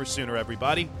 and Boomer Sooner,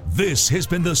 everybody. This has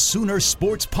been the Sooner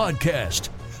Sports Podcast.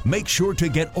 Make sure to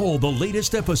get all the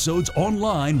latest episodes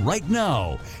online right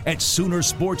now at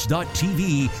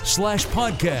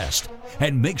Soonersports.tv/podcast.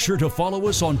 And make sure to follow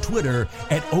us on Twitter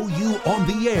at OU On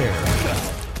The Air.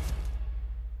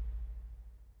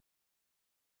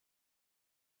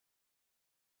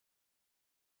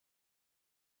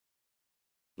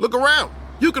 Look around.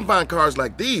 You can find cars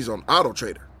like these on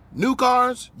AutoTrader. New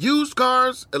cars, used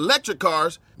cars, electric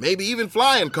cars, maybe even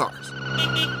flying cars.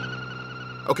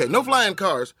 Okay, no flying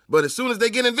cars, but as soon as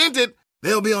they get invented,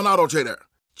 they'll be on AutoTrader.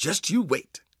 Just you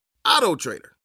wait. AutoTrader.